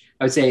sandwich.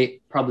 I would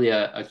say probably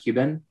a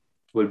Cuban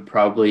would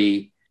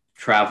probably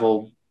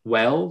travel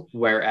well,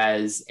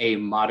 whereas a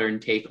modern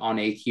take on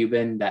a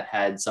Cuban that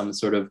had some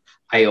sort of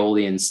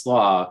aioli and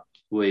slaw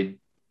would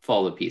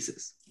fall to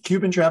pieces.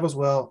 Cuban travels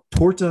well.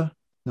 Torta,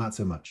 not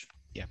so much.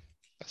 Yeah,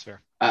 that's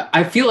fair.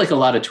 I feel like a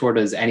lot of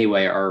tortas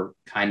anyway are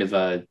kind of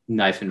a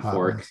knife and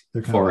fork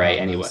foray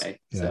anyway.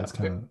 Yeah, so. It's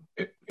kind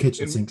of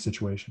kitchen sink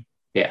situation.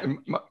 Yeah.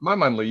 In my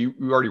mind, Lee, you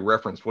already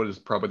referenced what is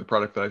probably the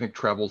product that I think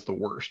travels the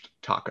worst: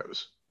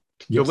 tacos.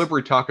 Yes.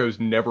 Delivery tacos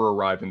never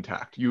arrive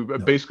intact. You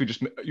basically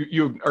just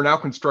you are now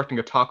constructing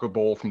a taco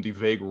bowl from the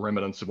vague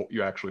remnants of what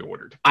you actually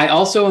ordered. I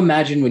also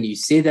imagine when you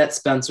say that,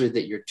 Spencer,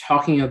 that you're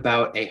talking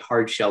about a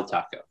hard shell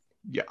taco.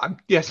 Yeah, I'm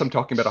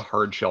talking about a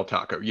hard shell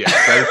taco. Yes,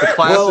 that is the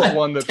classic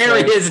one that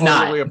falls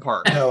totally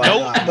apart.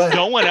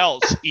 No one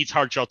else eats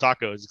hard shell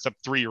tacos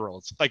except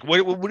 3-year-olds. Like, what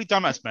are you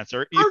talking about,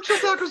 Spencer? Hard shell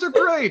tacos are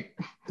great.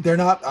 They're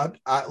not.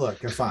 Look,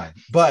 they're fine,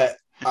 but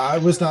I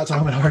was not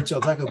talking about hard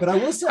shell taco. But I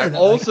will say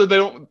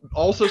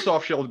that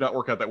soft shell did not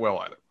work out that well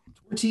either.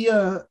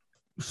 Tortilla,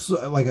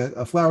 like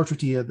a flour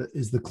tortilla,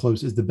 is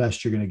the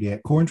best you're going to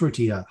get. Corn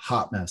tortilla,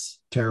 hot mess,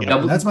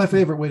 terrible. That's my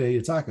favorite way to eat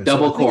a taco.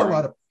 Double corn.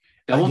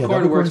 Double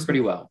corn works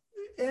pretty well.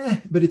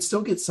 But it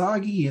still gets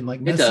soggy and like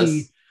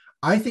messy.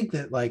 I think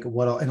that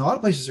and a lot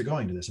of places are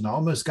going to this, and I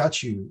almost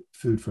got you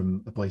food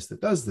from a place that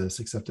does this,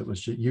 except it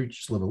was you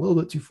just live a little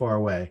bit too far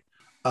away.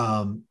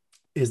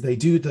 Is they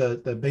do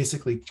the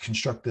basically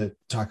construct the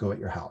taco at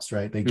your house,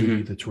 right? They give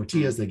you the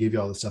tortillas, they give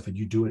you all the stuff, and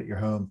you do it at your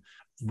home.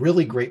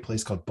 Really great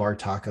place called Bar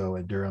Taco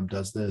in Durham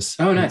does this.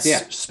 Oh, nice.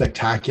 It's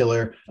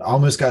spectacular. I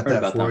almost got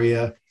that for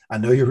you. I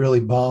know you're really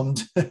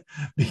bummed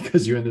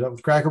because you ended up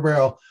with Cracker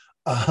Barrel.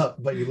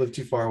 But you live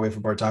too far away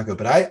from Bar Taco.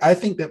 But I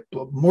think that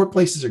more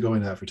places are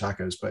going to that for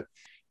tacos. But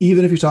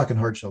even if you're talking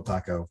hard shell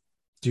taco,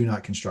 do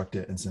not construct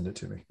it and send it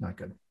to me. Not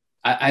good.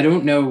 I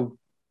don't know.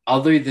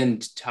 Other than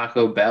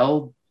Taco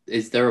Bell,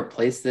 is there a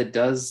place that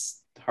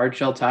does hard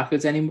shell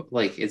tacos anymore?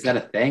 Like, is that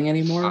a thing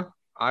anymore?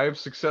 I've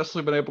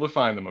successfully been able to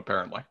find them,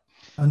 apparently.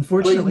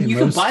 Unfortunately, you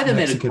can buy them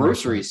at a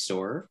grocery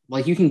store.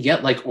 Like, you can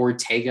get like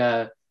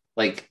Ortega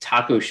like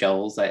taco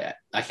shells. I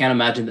can't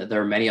imagine that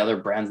there are many other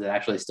brands that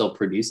actually still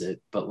produce it,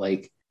 but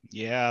like,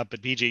 yeah,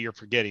 but BJ, you're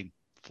forgetting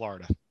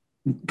Florida.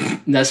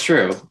 That's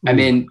true. I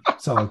mean,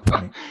 solid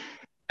point.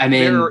 I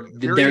mean,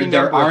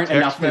 there aren't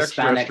enough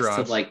Hispanics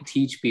to like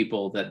teach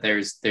people that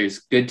there's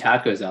good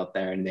tacos out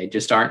there, and they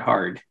just aren't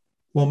hard.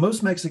 Well,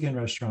 most Mexican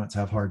restaurants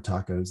have hard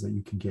tacos that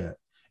you can get,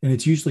 and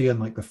it's usually on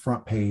like the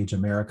front page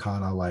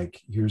Americana.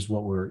 Like, here's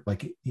what we're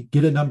like.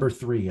 Get a number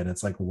 3, and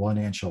it's like 1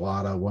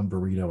 enchilada, 1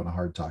 burrito, and a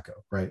hard taco.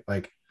 Right?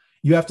 Like,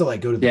 you have to like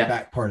go to the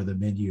back part of the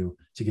menu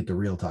to get the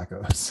real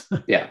tacos.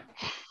 Yeah.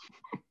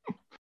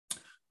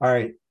 All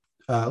right,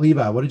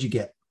 Levi, what did you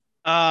get?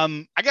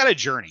 I got a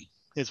journey.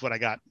 Is what I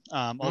got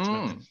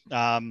ultimately.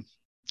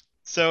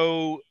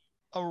 So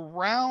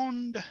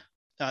around,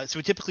 so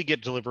we typically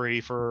get delivery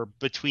for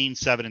between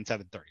 7 and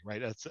 7:30,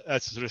 right?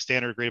 That's sort of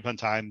standard agreed upon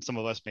time. Some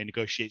of us may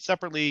negotiate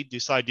separately, do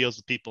side deals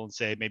with people, and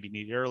say maybe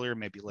need it earlier,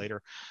 maybe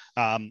later.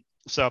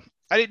 So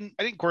I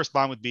didn't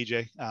correspond with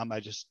BJ. I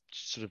just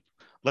sort of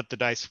let the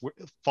dice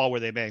fall where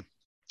they may.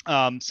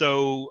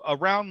 So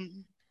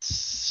around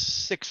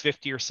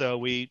 6:50 or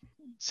so,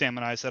 Sam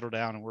and I settled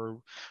down and we're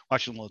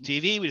watching a little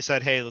TV. We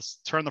decided, hey, let's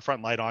turn the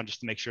front light on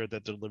just to make sure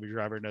that the delivery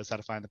driver knows how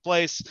to find the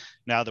place.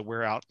 Now that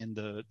we're out in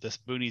the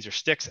boonies or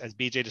sticks, as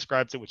BJ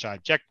describes it, which I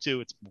object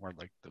to, it's more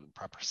like the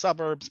proper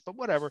suburbs, but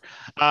whatever.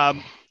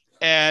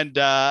 And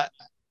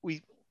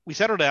we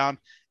settle down,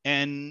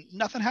 and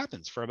nothing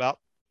happens for about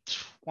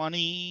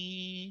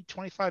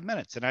 25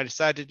 minutes. And I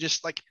decided to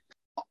just like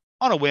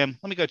on a whim,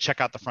 let me go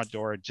check out the front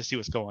door and just see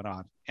what's going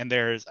on. And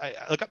I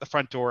look out the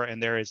front door,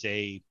 and there is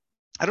I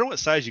don't know what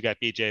size you got,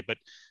 BJ, but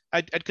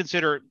I'd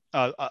consider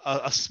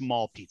a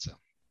small pizza,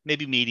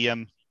 maybe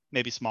medium,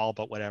 maybe small,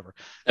 but whatever.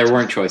 There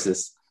weren't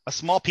choices. A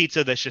small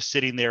pizza that's just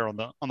sitting there on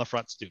the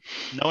front stoop.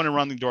 No one had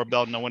rung the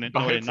doorbell. No one had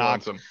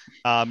knocked.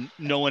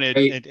 No one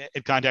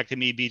had contacted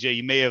me. BJ,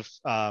 you may have.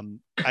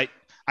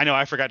 I know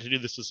I forgot to do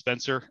this with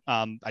Spencer.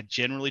 I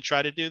generally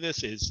try to do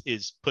this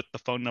is put the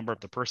phone number of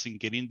the person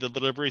getting the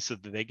delivery so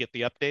that they get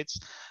the updates.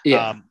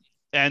 Yeah.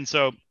 And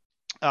so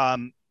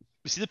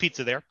we see the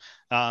pizza there.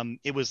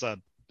 It was a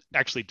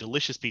actually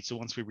delicious pizza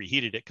once we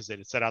reheated it because it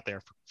had sat out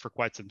there for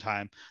quite some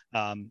time.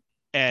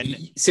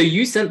 And so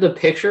you sent the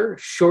picture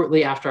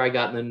shortly after I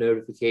got the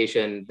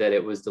notification that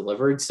it was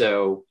delivered.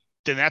 So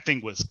then that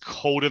thing was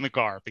cold in the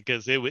car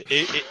because it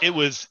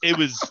was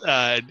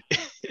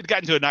it got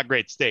into a not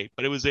great state,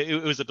 but it was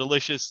a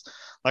delicious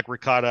like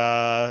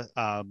ricotta,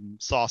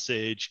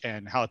 sausage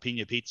and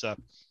jalapeno pizza,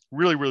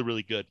 really, really,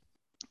 really good.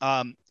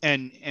 And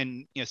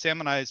Sam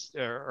and I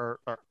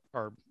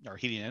are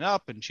heating it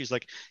up, and she's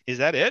like, "Is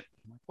that it?"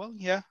 I'm like, well,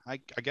 yeah, I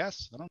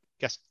guess. I don't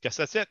guess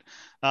that's it.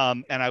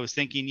 And I was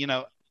thinking,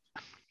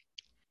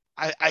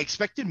 I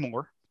expected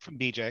more from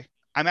BJ.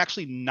 I'm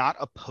actually not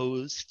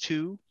opposed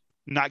to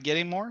not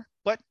getting more,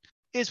 but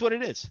it is what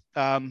it is.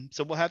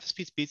 So we'll have this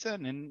piece of pizza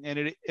and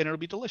it'll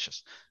be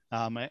delicious.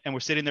 And we're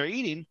sitting there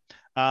eating,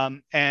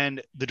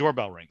 and the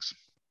doorbell rings.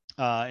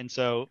 And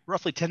so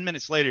roughly 10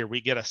 minutes later, we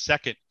get a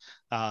second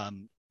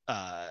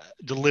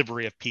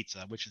delivery of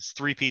pizza, which is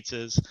 3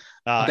 pizzas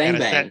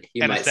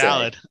and a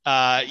salad.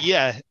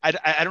 Yeah,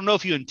 I don't know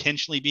if you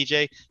intentionally,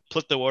 BJ,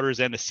 put the orders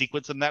in a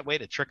sequence in that way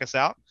to trick us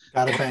out.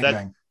 Got a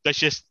bang. That's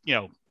just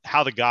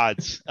how the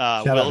gods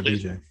willed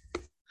it.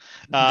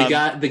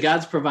 BJ. The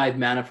gods provide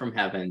manna from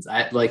heavens.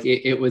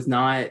 It was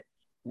not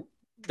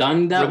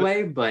done that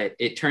way, but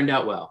it turned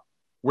out well.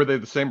 Were they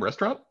the same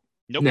restaurant?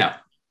 Nope. No.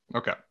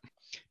 Okay.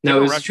 No,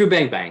 it was True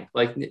Bang Bang.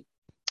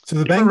 So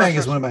the bang bang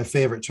is one of my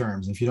favorite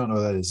terms. If you don't know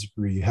what that is,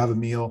 where you have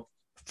a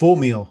full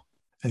meal,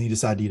 and you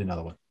decide to eat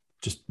another one,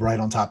 just right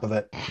on top of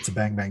it. It's a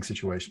bang bang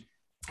situation.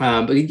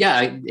 But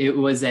yeah, it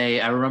was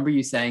I remember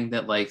you saying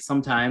that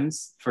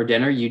sometimes for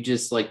dinner you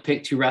just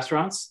pick 2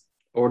 restaurants,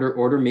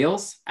 order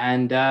meals,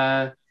 and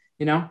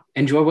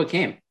enjoy what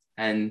came.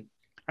 And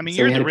I mean,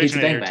 you're the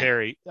originator,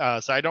 Terry.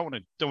 So I don't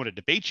want to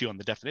debate you on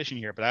the definition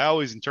here, but I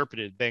always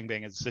interpreted bang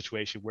bang as a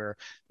situation where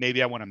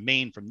maybe I want a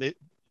main from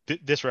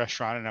this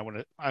restaurant, and I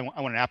want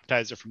an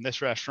appetizer from this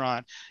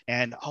restaurant,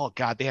 and oh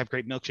god, they have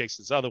great milkshakes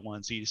this other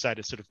one, so you decide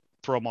to sort of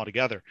throw them all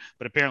together.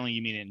 But apparently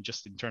you mean it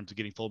just in terms of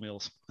getting full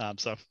meals.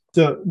 So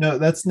no,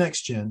 that's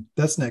next gen.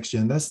 That's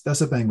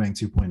a bang bang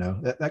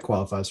 2.0. That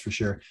qualifies for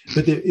sure.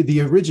 But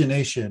the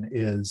origination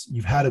is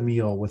you've had a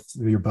meal with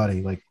your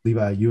buddy, like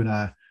Levi, you and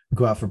I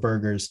go out for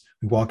burgers,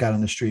 we walk out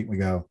on the street and we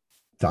go,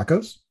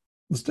 tacos,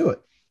 let's do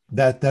it.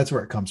 That's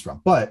where it comes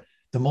from. But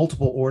the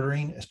multiple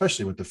ordering,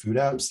 especially with the food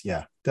apps,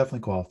 yeah, definitely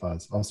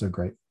qualifies. Also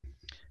great.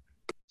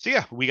 So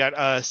yeah, we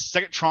got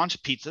second tranche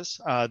of pizzas.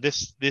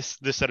 This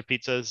set of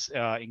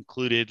pizzas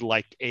included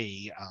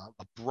a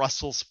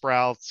Brussels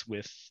sprouts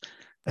with,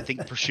 I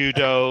think,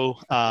 prosciutto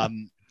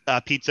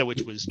pizza,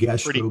 which was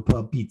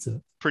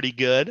pretty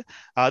good.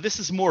 This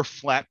is more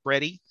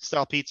flatbready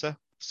style pizza,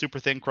 super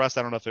thin crust.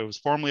 I don't know if it was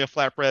formerly a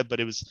flatbread,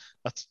 but it was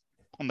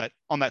on that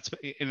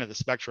end of the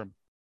spectrum.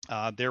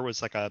 There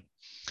was like a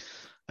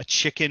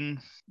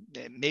chicken,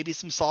 maybe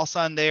some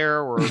salsa on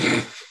there, or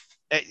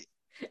it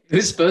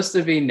was supposed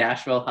to be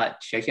Nashville hot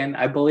chicken,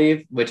 I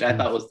believe, which I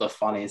thought was the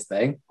funniest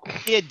thing.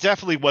 It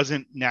definitely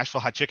wasn't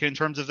Nashville hot chicken in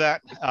terms of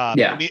that.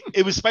 Yeah, I mean,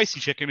 it was spicy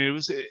chicken. It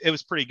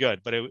was pretty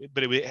good, but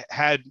it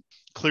had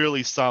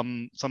clearly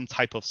some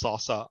type of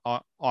salsa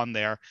on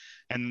there.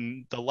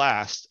 And the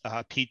last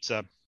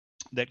pizza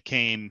that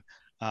came,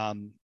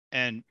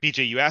 and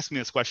BJ, you asked me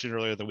this question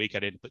earlier in the week. I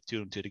didn't put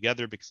 2 and 2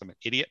 together because I'm an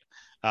idiot.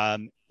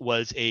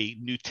 Was a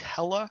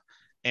Nutella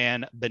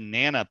and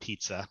banana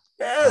pizza.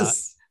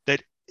 Yes.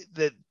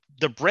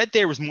 The bread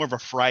there was more of a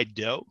fried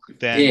dough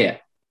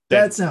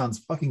that sounds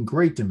fucking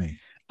great to me.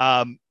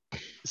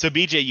 So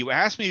BJ, you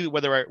asked me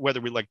whether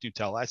we like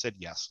Nutella. I said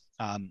yes.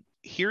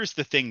 Here's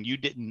the thing you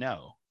didn't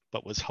know,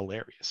 but was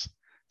hilarious.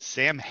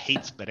 Sam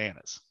hates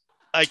bananas.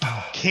 I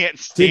can't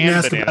stand didn't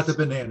ask bananas. About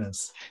the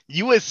bananas.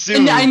 You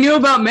assume. And I knew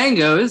about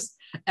mangoes,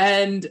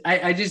 and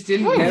I just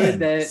didn't know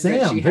that Sam,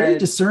 that she very had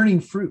discerning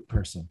fruit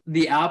person.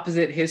 The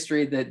opposite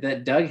history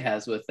that Doug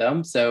has with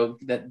them. So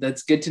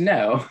that's good to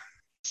know.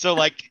 So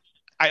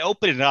I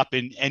open it up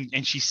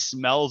and she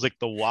smells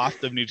the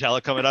waft of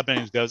Nutella coming up, and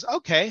it goes,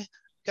 okay,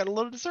 got a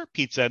little dessert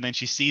pizza. And then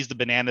she sees the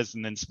bananas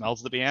and then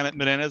smells the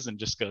bananas and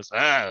just goes,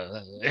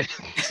 ah.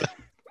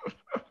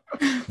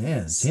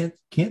 Man,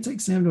 can't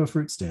take Sam to a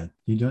fruit stand.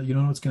 You don't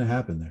know what's going to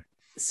happen there.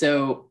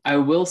 So I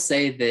will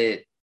say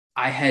that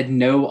I had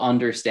no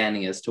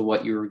understanding as to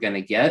what you were going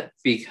to get,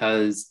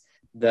 because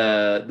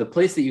the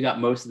place that you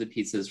got most of the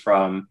pizzas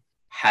from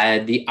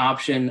had the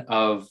option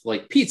of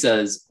like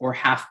pizzas or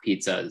half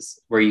pizzas,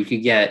 where you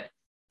could get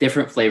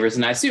different flavors.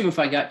 And I assume if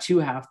I got 2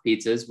 half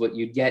pizzas, what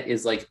you'd get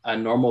is like a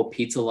normal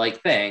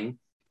pizza-like thing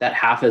that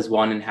half is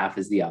one and half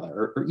is the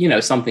other,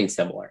 or something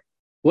similar.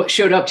 What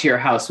showed up to your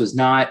house was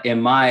not,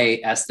 in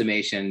my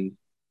estimation,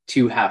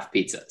 2 half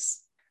pizzas.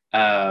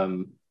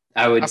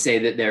 I would say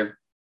that they're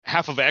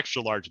half of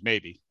extra large,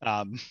 maybe.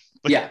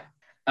 Yeah.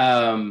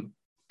 And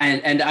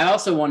I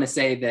also want to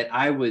say that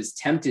I was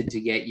tempted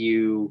to get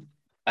you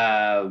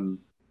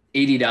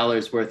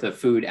 $80 worth of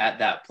food at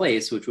that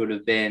place, which would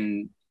have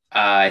been,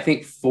 I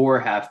think 4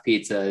 half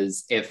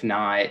pizzas, if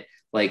not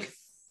like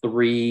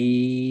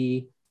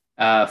 3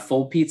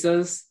 full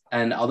pizzas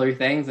and other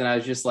things. And I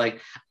was just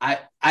like,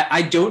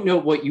 I don't know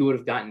what you would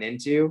have gotten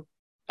into.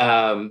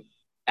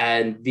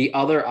 And the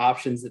other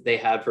options that they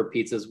had for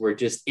pizzas were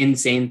just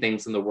insane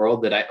things in the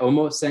world that I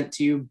almost sent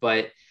to you.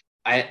 But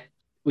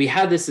we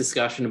had this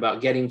discussion about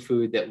getting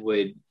food that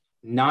would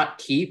not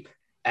keep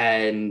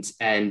and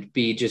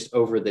be just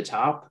over the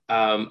top.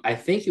 I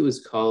think it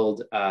was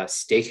called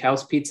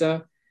Steakhouse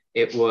Pizza.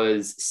 It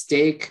was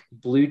steak,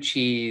 blue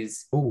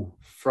cheese,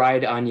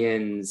 fried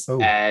onions,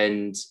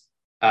 and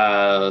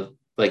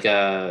like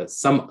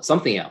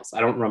something else. I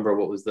don't remember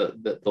what was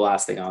the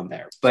last thing on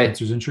there. But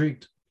Spencer's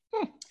intrigued.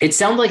 It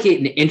sounds like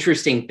an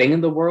interesting thing in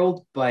the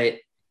world, but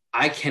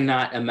I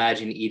cannot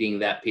imagine eating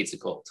that pizza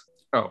cold.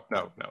 Oh,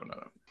 no.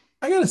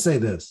 I got to say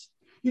this.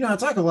 I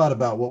talk a lot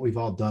about what we've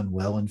all done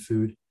well in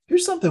food.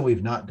 Here's something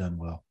we've not done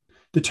well.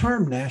 The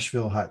term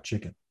Nashville hot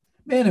chicken.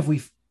 Man, if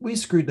we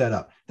screwed that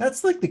up.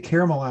 That's like the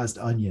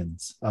caramelized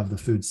onions of the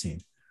food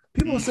scene.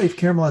 People say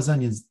caramelized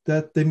onions,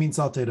 that they mean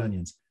sauteed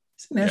onions.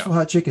 It's Nashville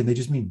hot chicken. They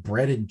just mean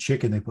breaded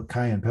chicken. They put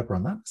cayenne pepper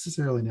on, not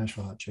necessarily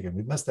Nashville hot chicken.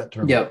 We've messed that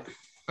term up.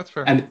 That's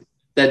fair. And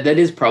that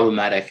is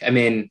problematic. I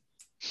mean,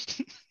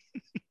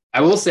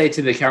 I will say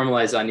to the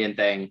caramelized onion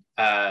thing,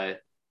 I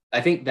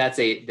think that's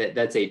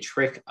a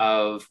trick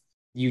of,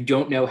 you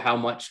don't know how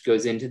much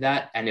goes into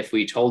that. And if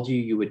we told you,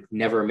 you would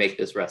never make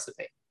this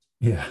recipe.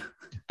 Yeah.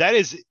 That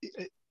is,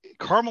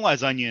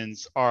 caramelized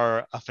onions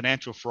are a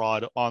financial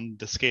fraud on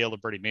the scale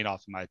of Bernie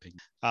Madoff, in my opinion.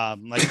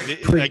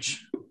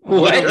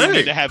 We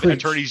need to have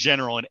attorneys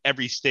general in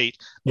every state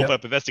open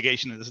up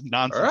investigation of this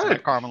nonsense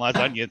about caramelized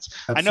onions.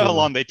 Absolutely. I know how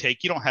long they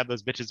take. You don't have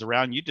those bitches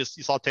around. You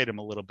saute them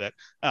a little bit.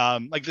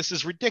 This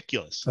is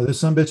ridiculous. Are there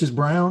some bitches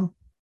brown?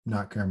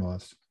 Not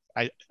caramelized.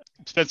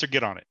 Spencer,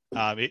 get on it.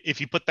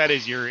 If you put that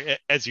as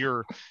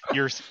your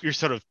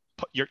sort of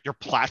your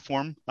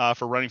platform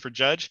for running for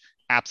judge,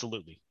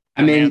 absolutely.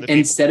 I mean,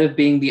 instead of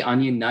being the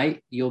onion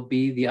knight, you'll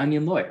be the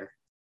onion lawyer.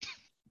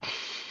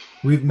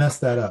 We've messed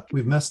that up.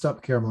 We've messed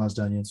up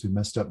caramelized onions. We've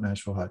messed up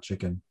Nashville hot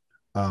chicken.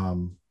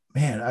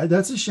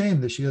 That's a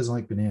shame that she doesn't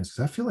like bananas,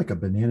 because I feel like a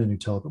banana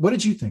Nutella. What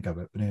did you think of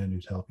it? Banana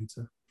Nutella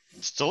pizza?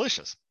 It's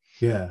delicious.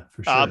 Yeah,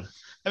 for sure.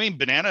 I mean,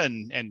 banana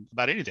and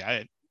about anything.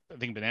 I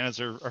think bananas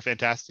are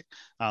fantastic.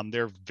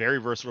 They're very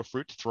versatile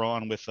fruit to throw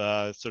on with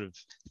sort of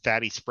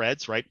fatty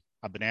spreads, right?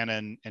 A banana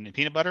and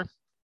peanut butter.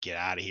 Get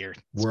out of here.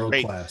 It's world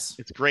great. Class.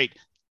 It's great.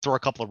 Throw a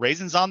couple of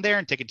raisins on there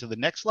and take it to the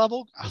next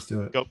level. Let's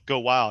do it. Go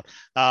wild.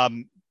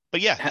 But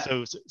yeah,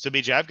 so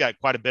BJ, I've got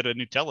quite a bit of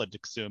Nutella to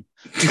consume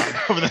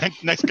over the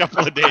next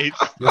couple of days.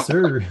 Yes,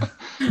 sir.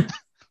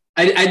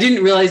 I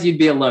didn't realize you'd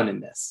be alone in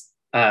this,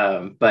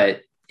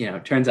 but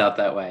it turns out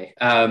that way.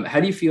 How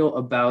do you feel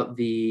about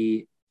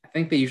I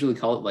think they usually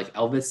call it like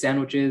Elvis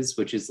sandwiches,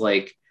 which is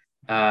like,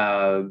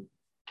 I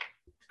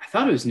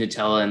thought it was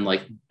Nutella and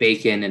like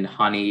bacon and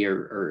honey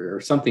or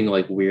something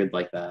like weird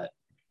like that.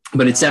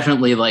 But it's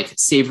definitely like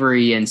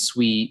savory and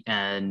sweet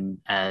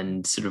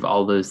and sort of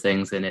all those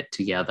things in it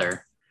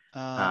together.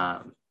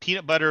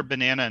 Peanut butter,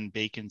 banana, and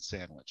bacon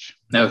sandwich.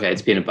 Okay,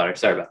 it's peanut butter.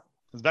 Sorry about that.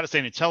 I was about to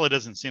say Nutella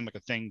doesn't seem like a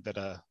thing that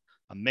a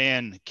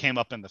man came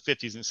up in the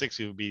 50s and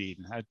 60s would be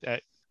eating.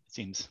 That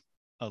seems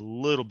a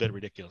little bit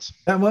ridiculous.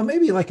 Well,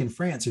 maybe like in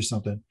France or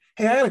something.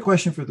 Hey, I got a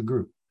question for the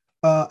group.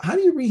 How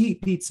do you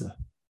reheat pizza?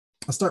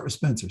 I'll start with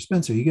Spencer.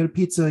 Spencer, you get a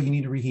pizza, you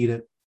need to reheat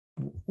it.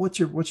 What's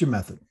your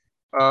method?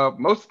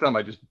 Most of the time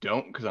I just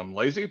don't, because I'm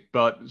lazy.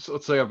 But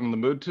let's say I'm in the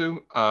mood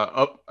to.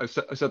 I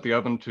set the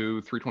oven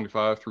to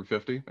 325,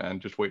 350,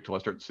 and just wait till I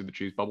start to see the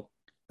cheese bubble.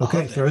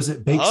 Okay, bakes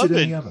it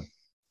in the oven.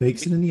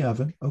 Bakes it in the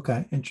oven.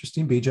 Okay,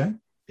 interesting. BJ,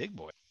 big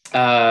boy.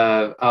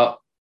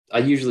 I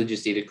usually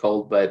just eat it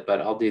cold, but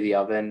I'll do the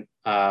oven.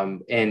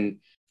 And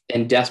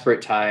in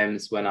desperate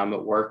times when I'm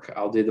at work,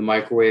 I'll do the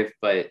microwave.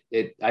 But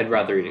I'd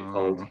rather eat it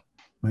cold.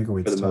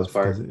 Microwave for the most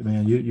part.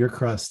 Man, your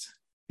crust,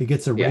 it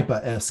gets a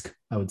Reaper-esque,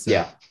 I would say.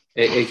 Yeah,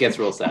 it gets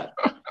real sad.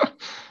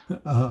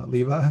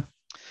 Levi?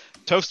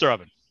 Toaster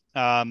oven.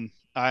 I've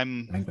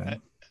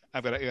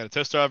got a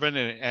toaster oven,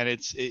 and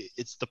it's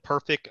the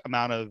perfect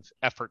amount of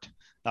effort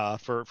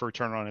for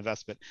return on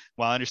investment.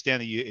 While I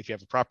understand that if you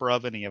have a proper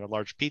oven and you have a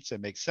large pizza,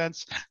 it makes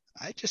sense.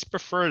 I just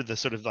prefer the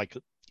sort of like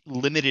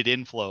limited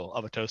inflow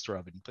of a toaster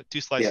oven. Put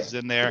 2 slices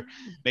in there,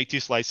 make 2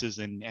 slices,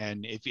 and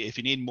if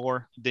you need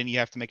more, then you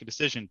have to make a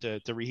decision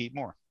to reheat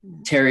more.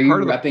 Terry,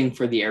 you're repping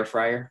for the air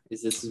fryer.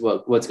 Is this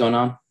what's going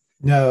on?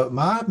 No,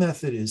 my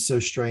method is so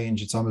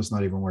strange; it's almost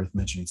not even worth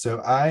mentioning.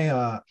 So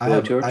I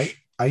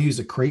use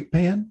a crepe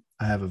pan.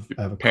 I have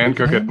a pan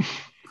crepe cook pan, it,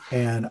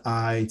 and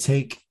I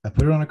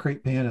put it on a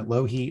crepe pan at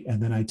low heat,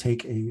 and then I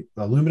take a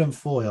aluminum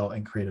foil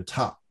and create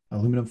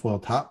aluminum foil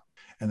top,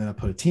 and then I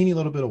put a teeny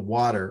little bit of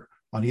water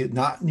on it,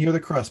 not near the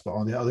crust, but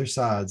on the other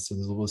side, so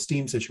there's a little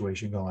steam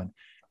situation going,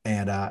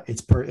 and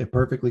it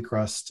perfectly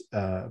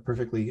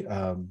perfectly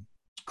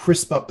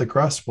crisp up the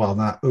crust while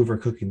not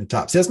overcooking the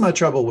top. So that's my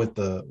trouble with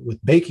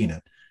baking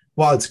it.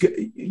 While it's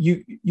good,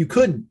 you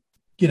could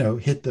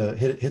hit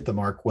the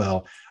mark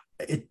well.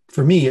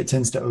 For me, it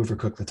tends to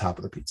overcook the top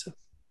of the pizza.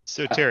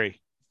 So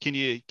Terry, can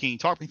you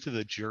talk me through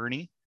the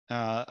journey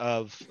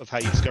of how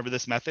you discovered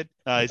this method?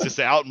 Is this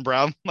the Alton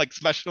Brown like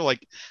special?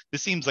 Like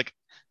this seems like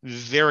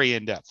very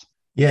in depth.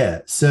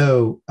 Yeah.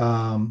 So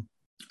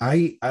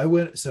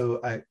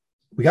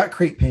we got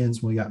crepe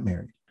pans when we got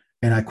married.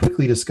 And I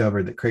quickly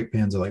discovered that crepe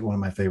pans are like one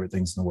of my favorite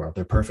things in the world.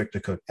 They're perfect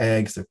to cook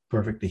eggs. They're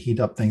perfect to heat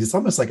up things. It's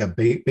almost like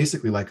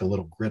basically like a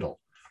little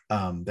griddle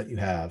that you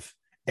have.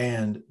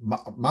 And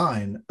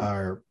mine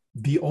are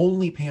the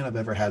only pan I've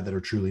ever had that are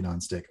truly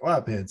nonstick. A lot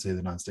of pans say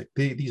they're nonstick.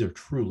 These are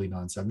truly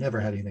nonstick. I've never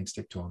had anything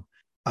stick to them,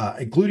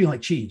 including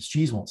like cheese.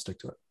 Cheese won't stick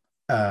to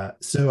it.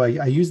 So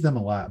I use them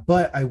a lot.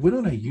 But I went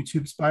on a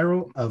YouTube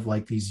spiral of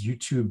like these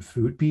YouTube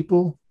food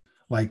people.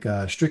 Like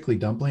Strictly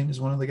Dumpling is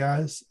one of the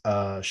guys,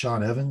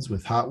 Sean Evans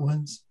with Hot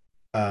Ones.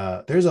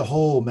 There's a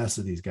whole mess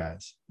of these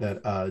guys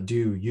that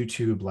do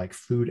YouTube like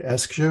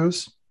food-esque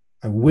shows.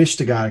 I wish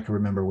to God I could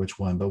remember which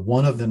one, but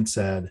one of them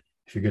said,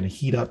 if you're going to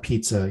heat up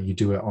pizza, you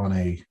do it on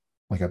a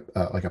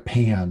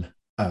pan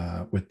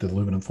with the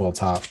aluminum foil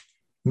top.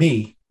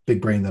 Me,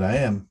 big brain that I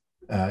am,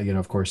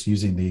 of course,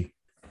 using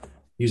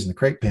the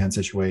crepe pan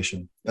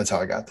situation. That's how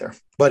I got there.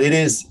 But it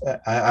is,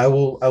 I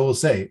will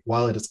say,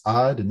 while it is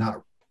odd and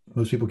not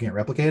most people can't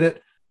replicate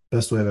it,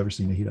 best way I've ever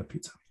seen to heat up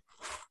pizza.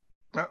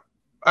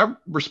 I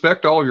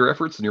respect all of your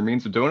efforts and your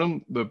means of doing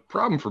them. The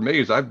problem for me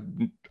is I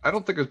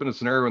don't think there's been a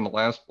scenario in the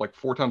last like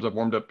 4 times I've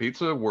warmed up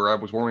pizza where I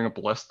was warming up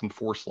less than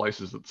 4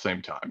 slices at the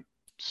same time.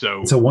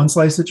 So it's a one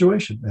slice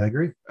situation. I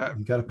agree.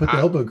 You got to put the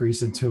elbow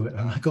grease into it.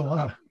 I'm not gonna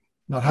lie.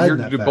 Not hiding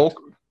that fact.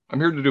 I'm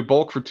here to do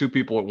bulk for 2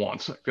 people at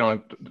once. I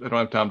don't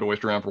have time to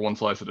waste around for 1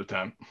 slice at a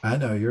time. I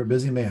know you're a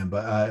busy man,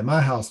 but in my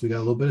house, we got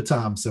a little bit of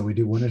time, so we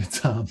do one at a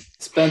time.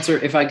 Spencer,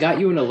 if I got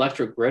you an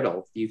electric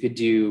griddle, you could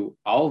do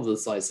all of the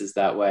slices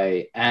that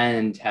way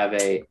and have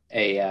a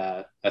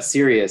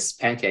serious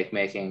pancake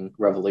making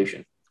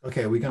revolution.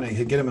 Okay, we're going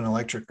to get him an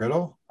electric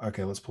griddle.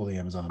 Okay, let's pull the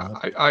Amazon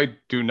up. I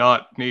do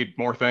not need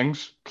more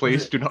things.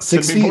 Please do not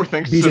send me more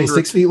things. BJ,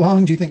 6 feet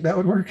long. Do you think that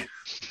would work?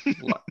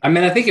 I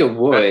mean, I think it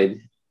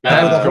would.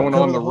 Going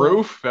on the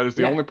roof. That is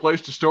the only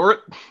place to store it.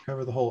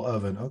 Cover the whole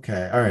oven.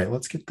 Okay. All right.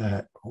 Let's get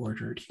that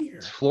ordered here.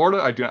 It's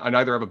Florida. I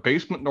neither have a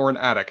basement nor an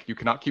attic. You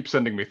cannot keep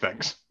sending me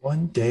things.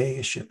 1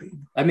 day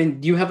shipping. I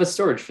mean, you have a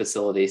storage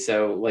facility,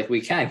 so like we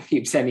can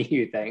keep sending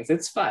you things.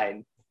 It's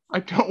fine. I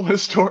don't want to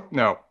store.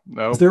 No.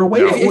 Is there a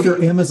way to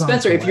order Amazon?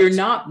 Spencer, if you're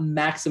not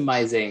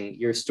maximizing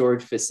your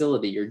storage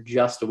facility, you're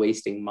just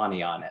wasting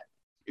money on it.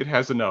 It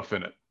has enough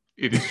in it.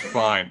 It is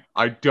fine.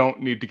 I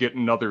don't need to get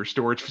another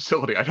storage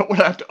facility. I don't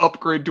want to have to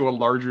upgrade to a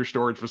larger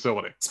storage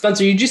facility.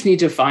 Spencer, you just need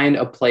to find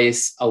a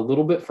place a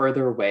little bit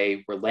further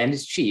away where land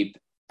is cheap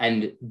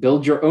and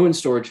build your own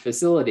storage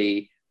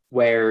facility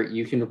where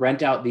you can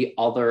rent out the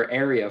other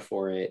area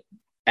for it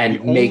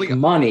and make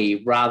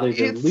money rather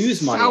than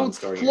lose money on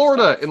South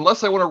Florida.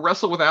 Unless I want to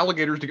wrestle with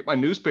alligators to get my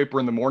newspaper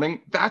in the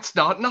morning, that's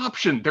not an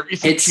option. There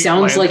isn't. It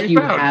sounds like you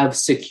have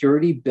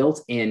security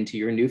built into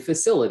your new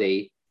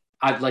facility.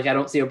 I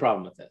don't see a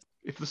problem with it.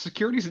 If the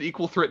security is an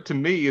equal threat to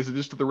me as it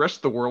is to the rest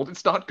of the world,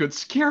 it's not good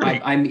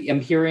security. I'm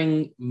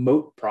hearing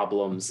moat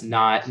problems,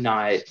 not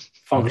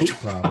functional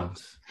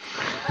problems.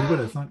 Who would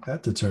have thought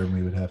that's the term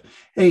we would have?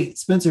 Hey,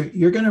 Spencer,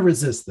 you're going to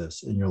resist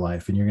this in your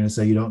life, and you're going to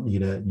say you don't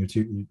need it, and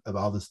you have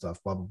all this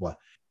stuff, blah blah blah.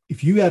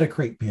 If you had a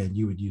crepe pan,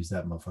 you would use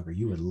that motherfucker.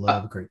 You would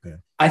love a crepe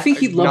pan. I think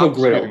he'd love a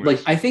griddle.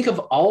 Like I think of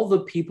all the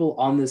people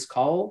on this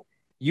call,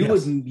 you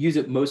would use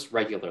it most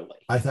regularly.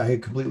 I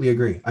completely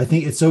agree. I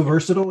think it's so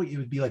versatile. It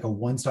would be like a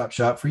one-stop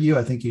shop for you.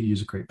 I think you'd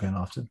use a crepe pan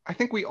often. I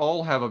think we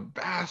all have a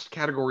vast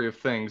category of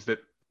things that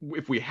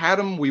if we had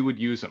them, we would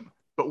use them.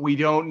 But we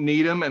don't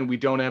need them and we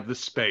don't have the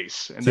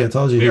space. And that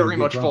very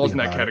much falls in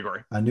that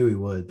category. I knew he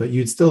would, but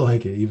you'd still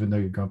like it even though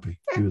you're grumpy.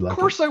 Of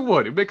course I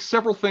would. It makes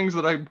several things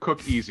that I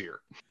cook easier.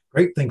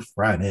 Great thing,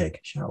 fried egg.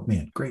 Oh,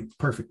 man, great,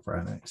 perfect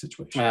fried egg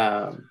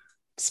situation.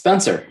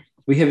 Spencer,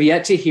 we have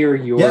yet to hear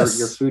your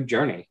food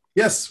journey.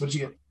 Yes. What did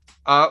you get?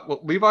 Well,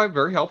 Levi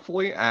very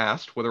helpfully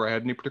asked whether I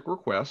had any particular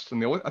requests,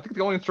 and I think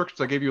the only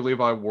instructions I gave you,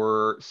 Levi,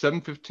 were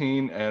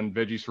 715 and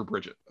veggies for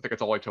Bridget. I think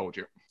that's all I told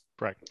you.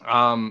 Right.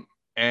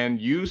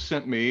 And you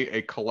sent me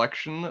a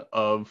collection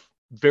of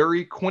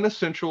very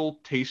quintessential,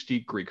 tasty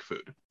Greek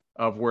food,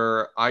 of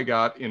where I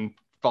got, in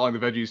following the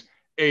veggies,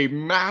 a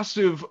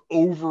massive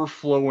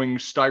overflowing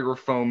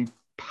styrofoam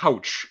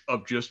pouch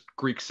of just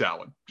Greek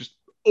salad, just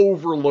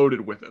overloaded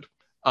with it.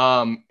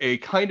 A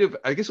kind of,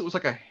 I guess it was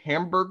like a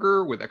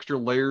hamburger with extra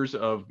layers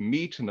of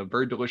meat and a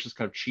very delicious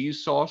kind of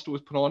cheese sauce that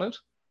was put on it.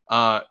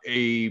 I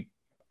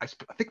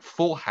think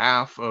full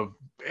half of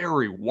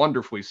very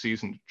wonderfully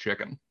seasoned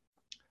chicken.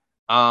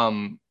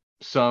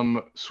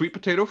 Some sweet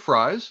potato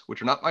fries,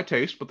 which are not my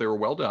taste, but they were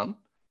well done.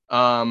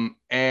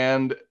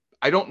 And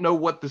I don't know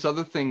what this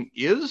other thing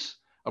is,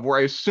 of where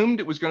I assumed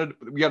it was going to,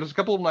 we got a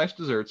couple of nice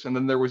desserts, and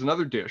then there was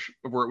another dish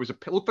where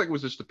it looked like it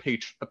was just a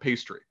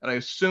pastry, and I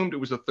assumed it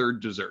was a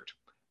third dessert.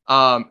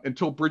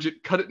 Until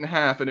Bridget cut it in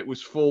half, and it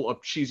was full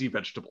of cheesy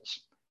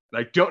vegetables.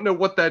 And I don't know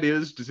what that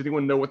is. Does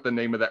anyone know what the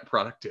name of that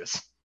product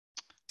is?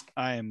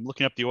 I am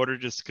looking up the order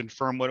just to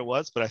confirm what it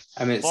was, but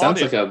I mean, it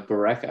sounds like a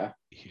bureka.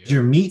 Is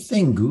your meat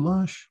thing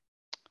goulash?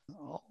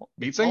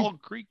 It's all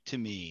Greek to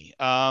me.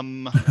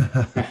 Look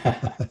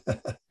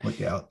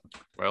out.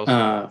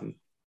 Well,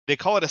 they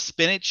call it a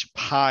spinach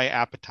pie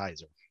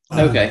appetizer.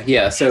 Okay,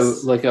 yeah. So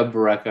like a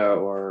bureka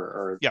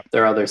or yep.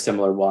 There are other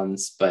similar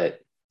ones, but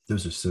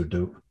those are so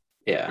dope.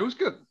 Yeah, it was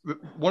good.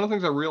 One of the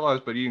things I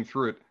realized by eating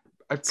through it,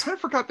 I kind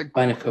of forgot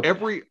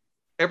that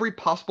every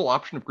possible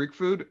option of Greek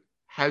food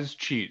has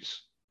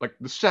cheese. Like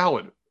the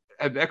salad,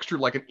 an extra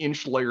like an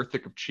inch layer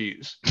thick of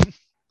cheese.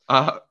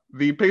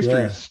 The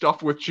pastry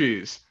stuffed with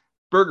cheese.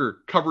 Burger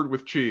covered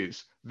with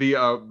cheese. The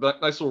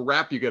nice little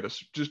wrap you get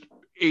is just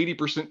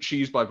 80%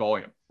 cheese by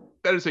volume.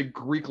 That is a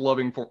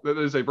that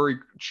is a very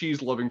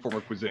cheese loving form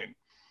of cuisine.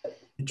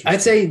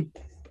 I'd say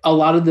a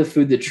lot of the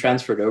food that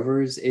transferred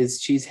over is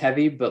cheese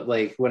heavy, but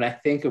like when I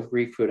think of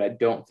Greek food, I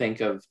don't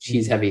think of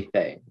cheese heavy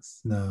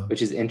things. No,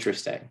 which is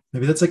interesting.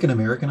 Maybe that's like an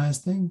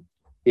Americanized thing.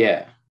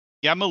 Yeah.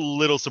 Yeah, I'm a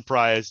little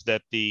surprised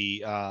that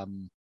the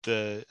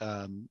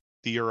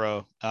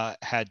Euro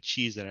had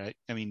cheese in it.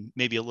 I mean,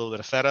 maybe a little bit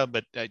of feta,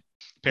 but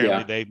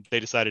apparently they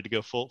decided to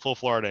go full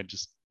Florida and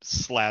just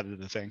slather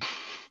the thing.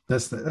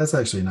 That's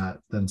actually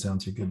doesn't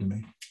sound too good to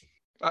me.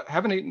 I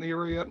haven't eaten the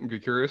Euro yet. I'm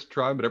curious to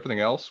try, but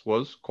everything else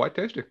was quite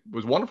tasty. It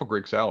was wonderful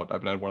Greek salad. I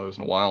haven't had one of those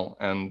in a while,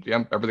 and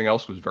yeah, everything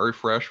else was very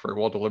fresh, very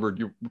well delivered.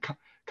 You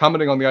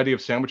commenting on the idea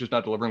of sandwiches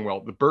not delivering well.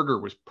 The burger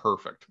was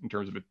perfect in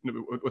terms of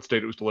what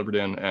state it was delivered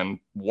in, and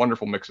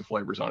wonderful mix of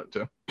flavors on it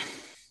too.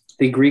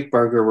 The Greek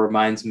burger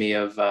reminds me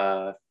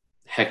of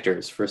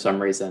Hector's for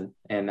some reason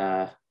in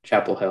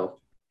Chapel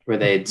Hill, where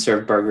they'd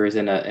serve burgers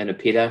in a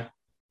pita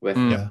with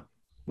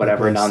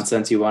whatever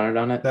nonsense you wanted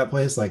on it. That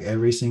place, like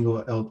every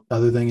single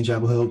other thing in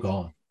Chapel Hill,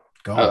 gone.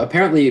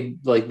 Apparently,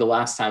 like the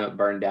last time it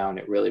burned down,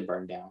 it really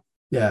burned down.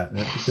 Yeah,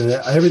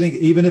 everything,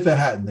 even if it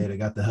hadn't, they'd have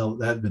got the hell,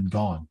 that had been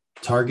gone.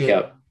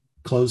 Target,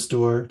 closed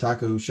store,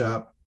 taco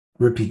shop,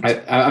 repeat.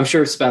 I'm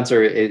sure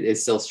Spencer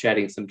is still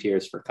shedding some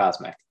tears for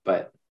Cosmic,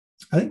 but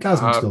I think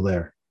Cosmic's still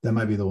there. That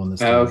might be the one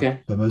that's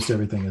okay. But most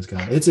everything is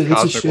gone.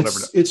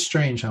 It's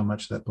strange how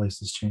much that place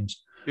has changed.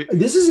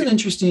 This is an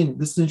interesting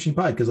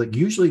pod, because like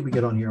usually we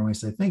get on here and we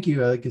say thank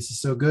you, like this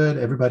is so good,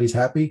 everybody's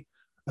happy.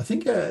 I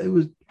think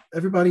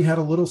everybody had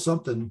a little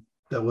something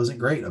that wasn't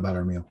great about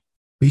our meal.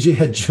 BJ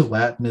had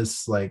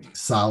gelatinous, like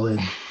solid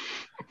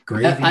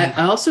gravy.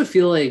 I also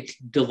feel like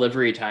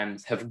delivery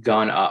times have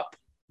gone up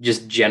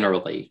just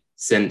generally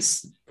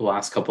since the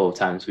last couple of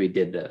times we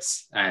did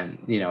this.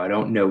 And, I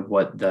don't know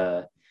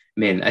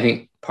I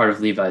think part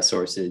of Levi's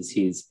source is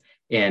he's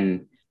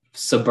in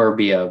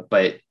suburbia,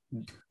 but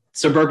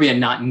suburbia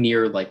not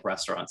near like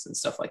restaurants and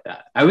stuff like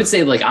that. I would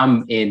say like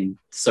I'm in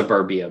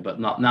suburbia, but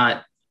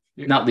not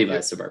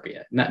Levi's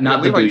suburbia,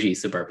 not the bougie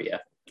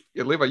suburbia.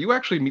 Yeah, Levi, you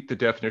actually meet the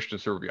definition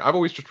of suburbia. I've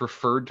always just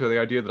referred to the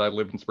idea that I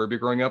lived in suburbia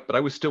growing up, but I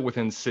was still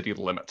within city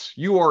limits.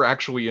 You are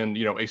actually in,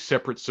 a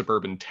separate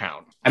suburban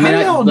town. I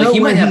mean, he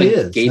might have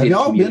a gated have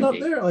y'all community. Been up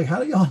there? Like, how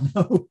do y'all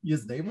know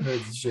his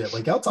neighborhoods and shit?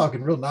 Like, y'all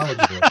talking real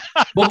knowledgeable.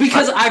 Well,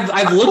 because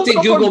I've looked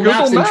at Google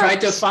Maps and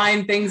tried to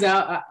find things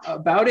out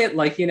about it.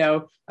 Like, I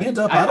don't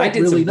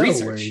did really some know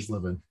research. where he's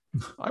living.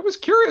 I was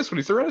curious when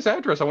he threw in his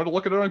address. I wanted to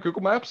look at it on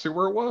Google Maps, see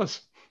where it was.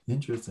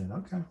 Interesting.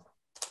 Okay.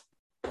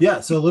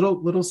 Yeah, so a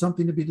little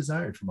something to be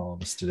desired from all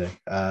of us today.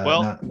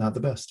 Not the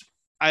best.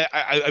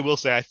 I will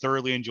say I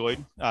thoroughly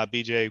enjoyed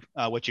BJ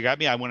what you got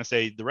me. I want to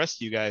say the rest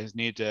of you guys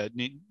need to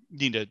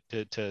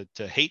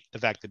hate the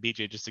fact that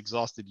BJ just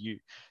exhausted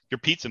your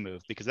pizza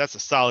move, because that's a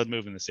solid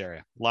move in this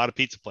area. A lot of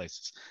pizza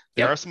places.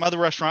 There are some other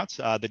restaurants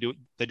that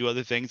do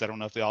other things. I don't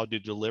know if they all do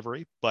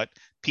delivery, but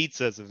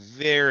pizza is a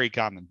very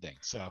common thing.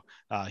 So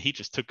he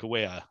just took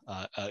away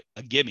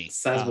a gimme.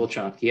 Sizable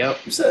chunk. Yep.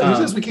 Who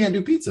says we can't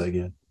do pizza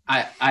again?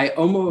 I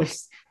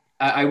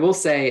will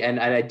say, and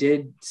I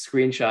did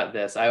screenshot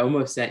this, I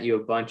almost sent you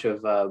a bunch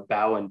of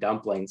bao and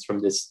dumplings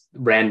from this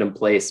random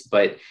place,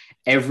 but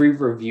every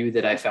review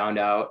that I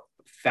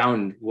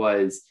found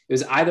was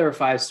either a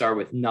 5-star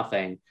with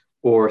nothing,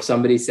 or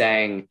somebody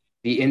saying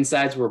the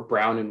insides were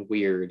brown and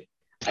weird.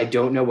 I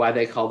don't know why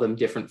they call them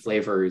different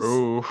flavors.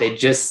 Ooh, they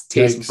just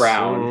taste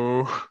brown.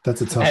 Ooh.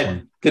 That's a tough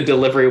one. The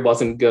delivery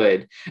wasn't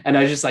good. And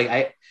I was just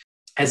like,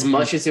 as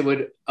much as it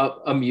would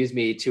amuse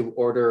me to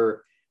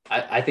order,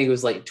 I think it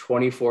was like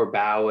 24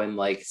 bao and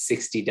like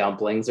 60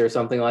 dumplings or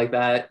something like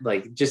that.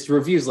 Like just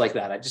reviews like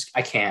that.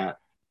 I can't.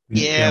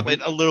 Yeah,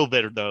 but a little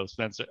bit though,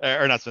 Spencer,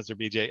 or not Spencer,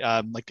 BJ.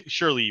 Like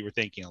surely you were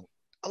thinking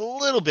a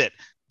little bit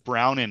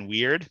brown and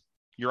weird.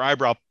 Your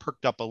eyebrow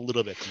perked up a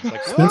little bit. It's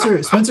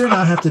like, Spencer and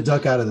I have to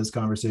duck out of this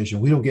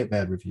conversation. We don't get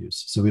bad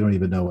reviews, so we don't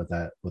even know what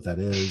that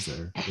is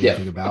or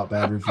anything about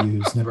bad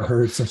reviews. Never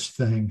heard such a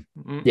thing.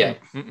 Yeah.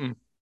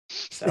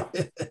 So.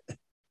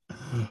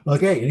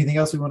 Okay. Anything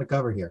else we want to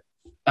cover here?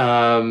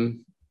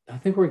 I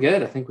think we're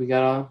good. I think we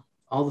got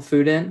all the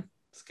food in.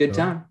 It's a good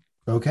time.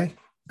 Okay.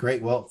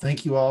 Great. Well,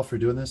 thank you all for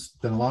doing this. It's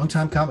been a long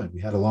time coming.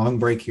 We had a long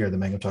break here at the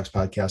Mangum Talks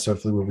podcast.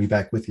 Hopefully we'll be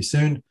back with you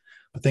soon.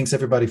 But thanks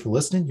everybody for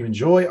listening. You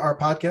enjoy our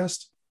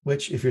podcast,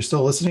 which if you're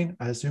still listening,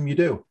 I assume you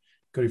do.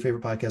 Go to your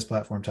favorite podcast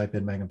platform, type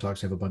in Mangum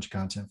Talks. We have a bunch of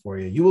content for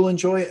you. You will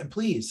enjoy it. And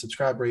please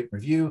subscribe, rate, and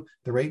review.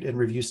 The rate and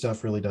review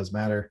stuff really does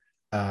matter.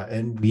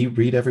 And we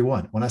read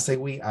everyone. When I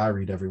say I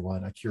read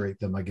everyone. I curate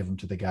them. I give them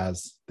to the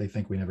guys. They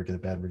think we never get a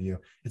bad review.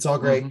 It's all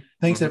great.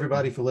 Thanks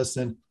everybody for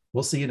listening.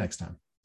 We'll see you next time.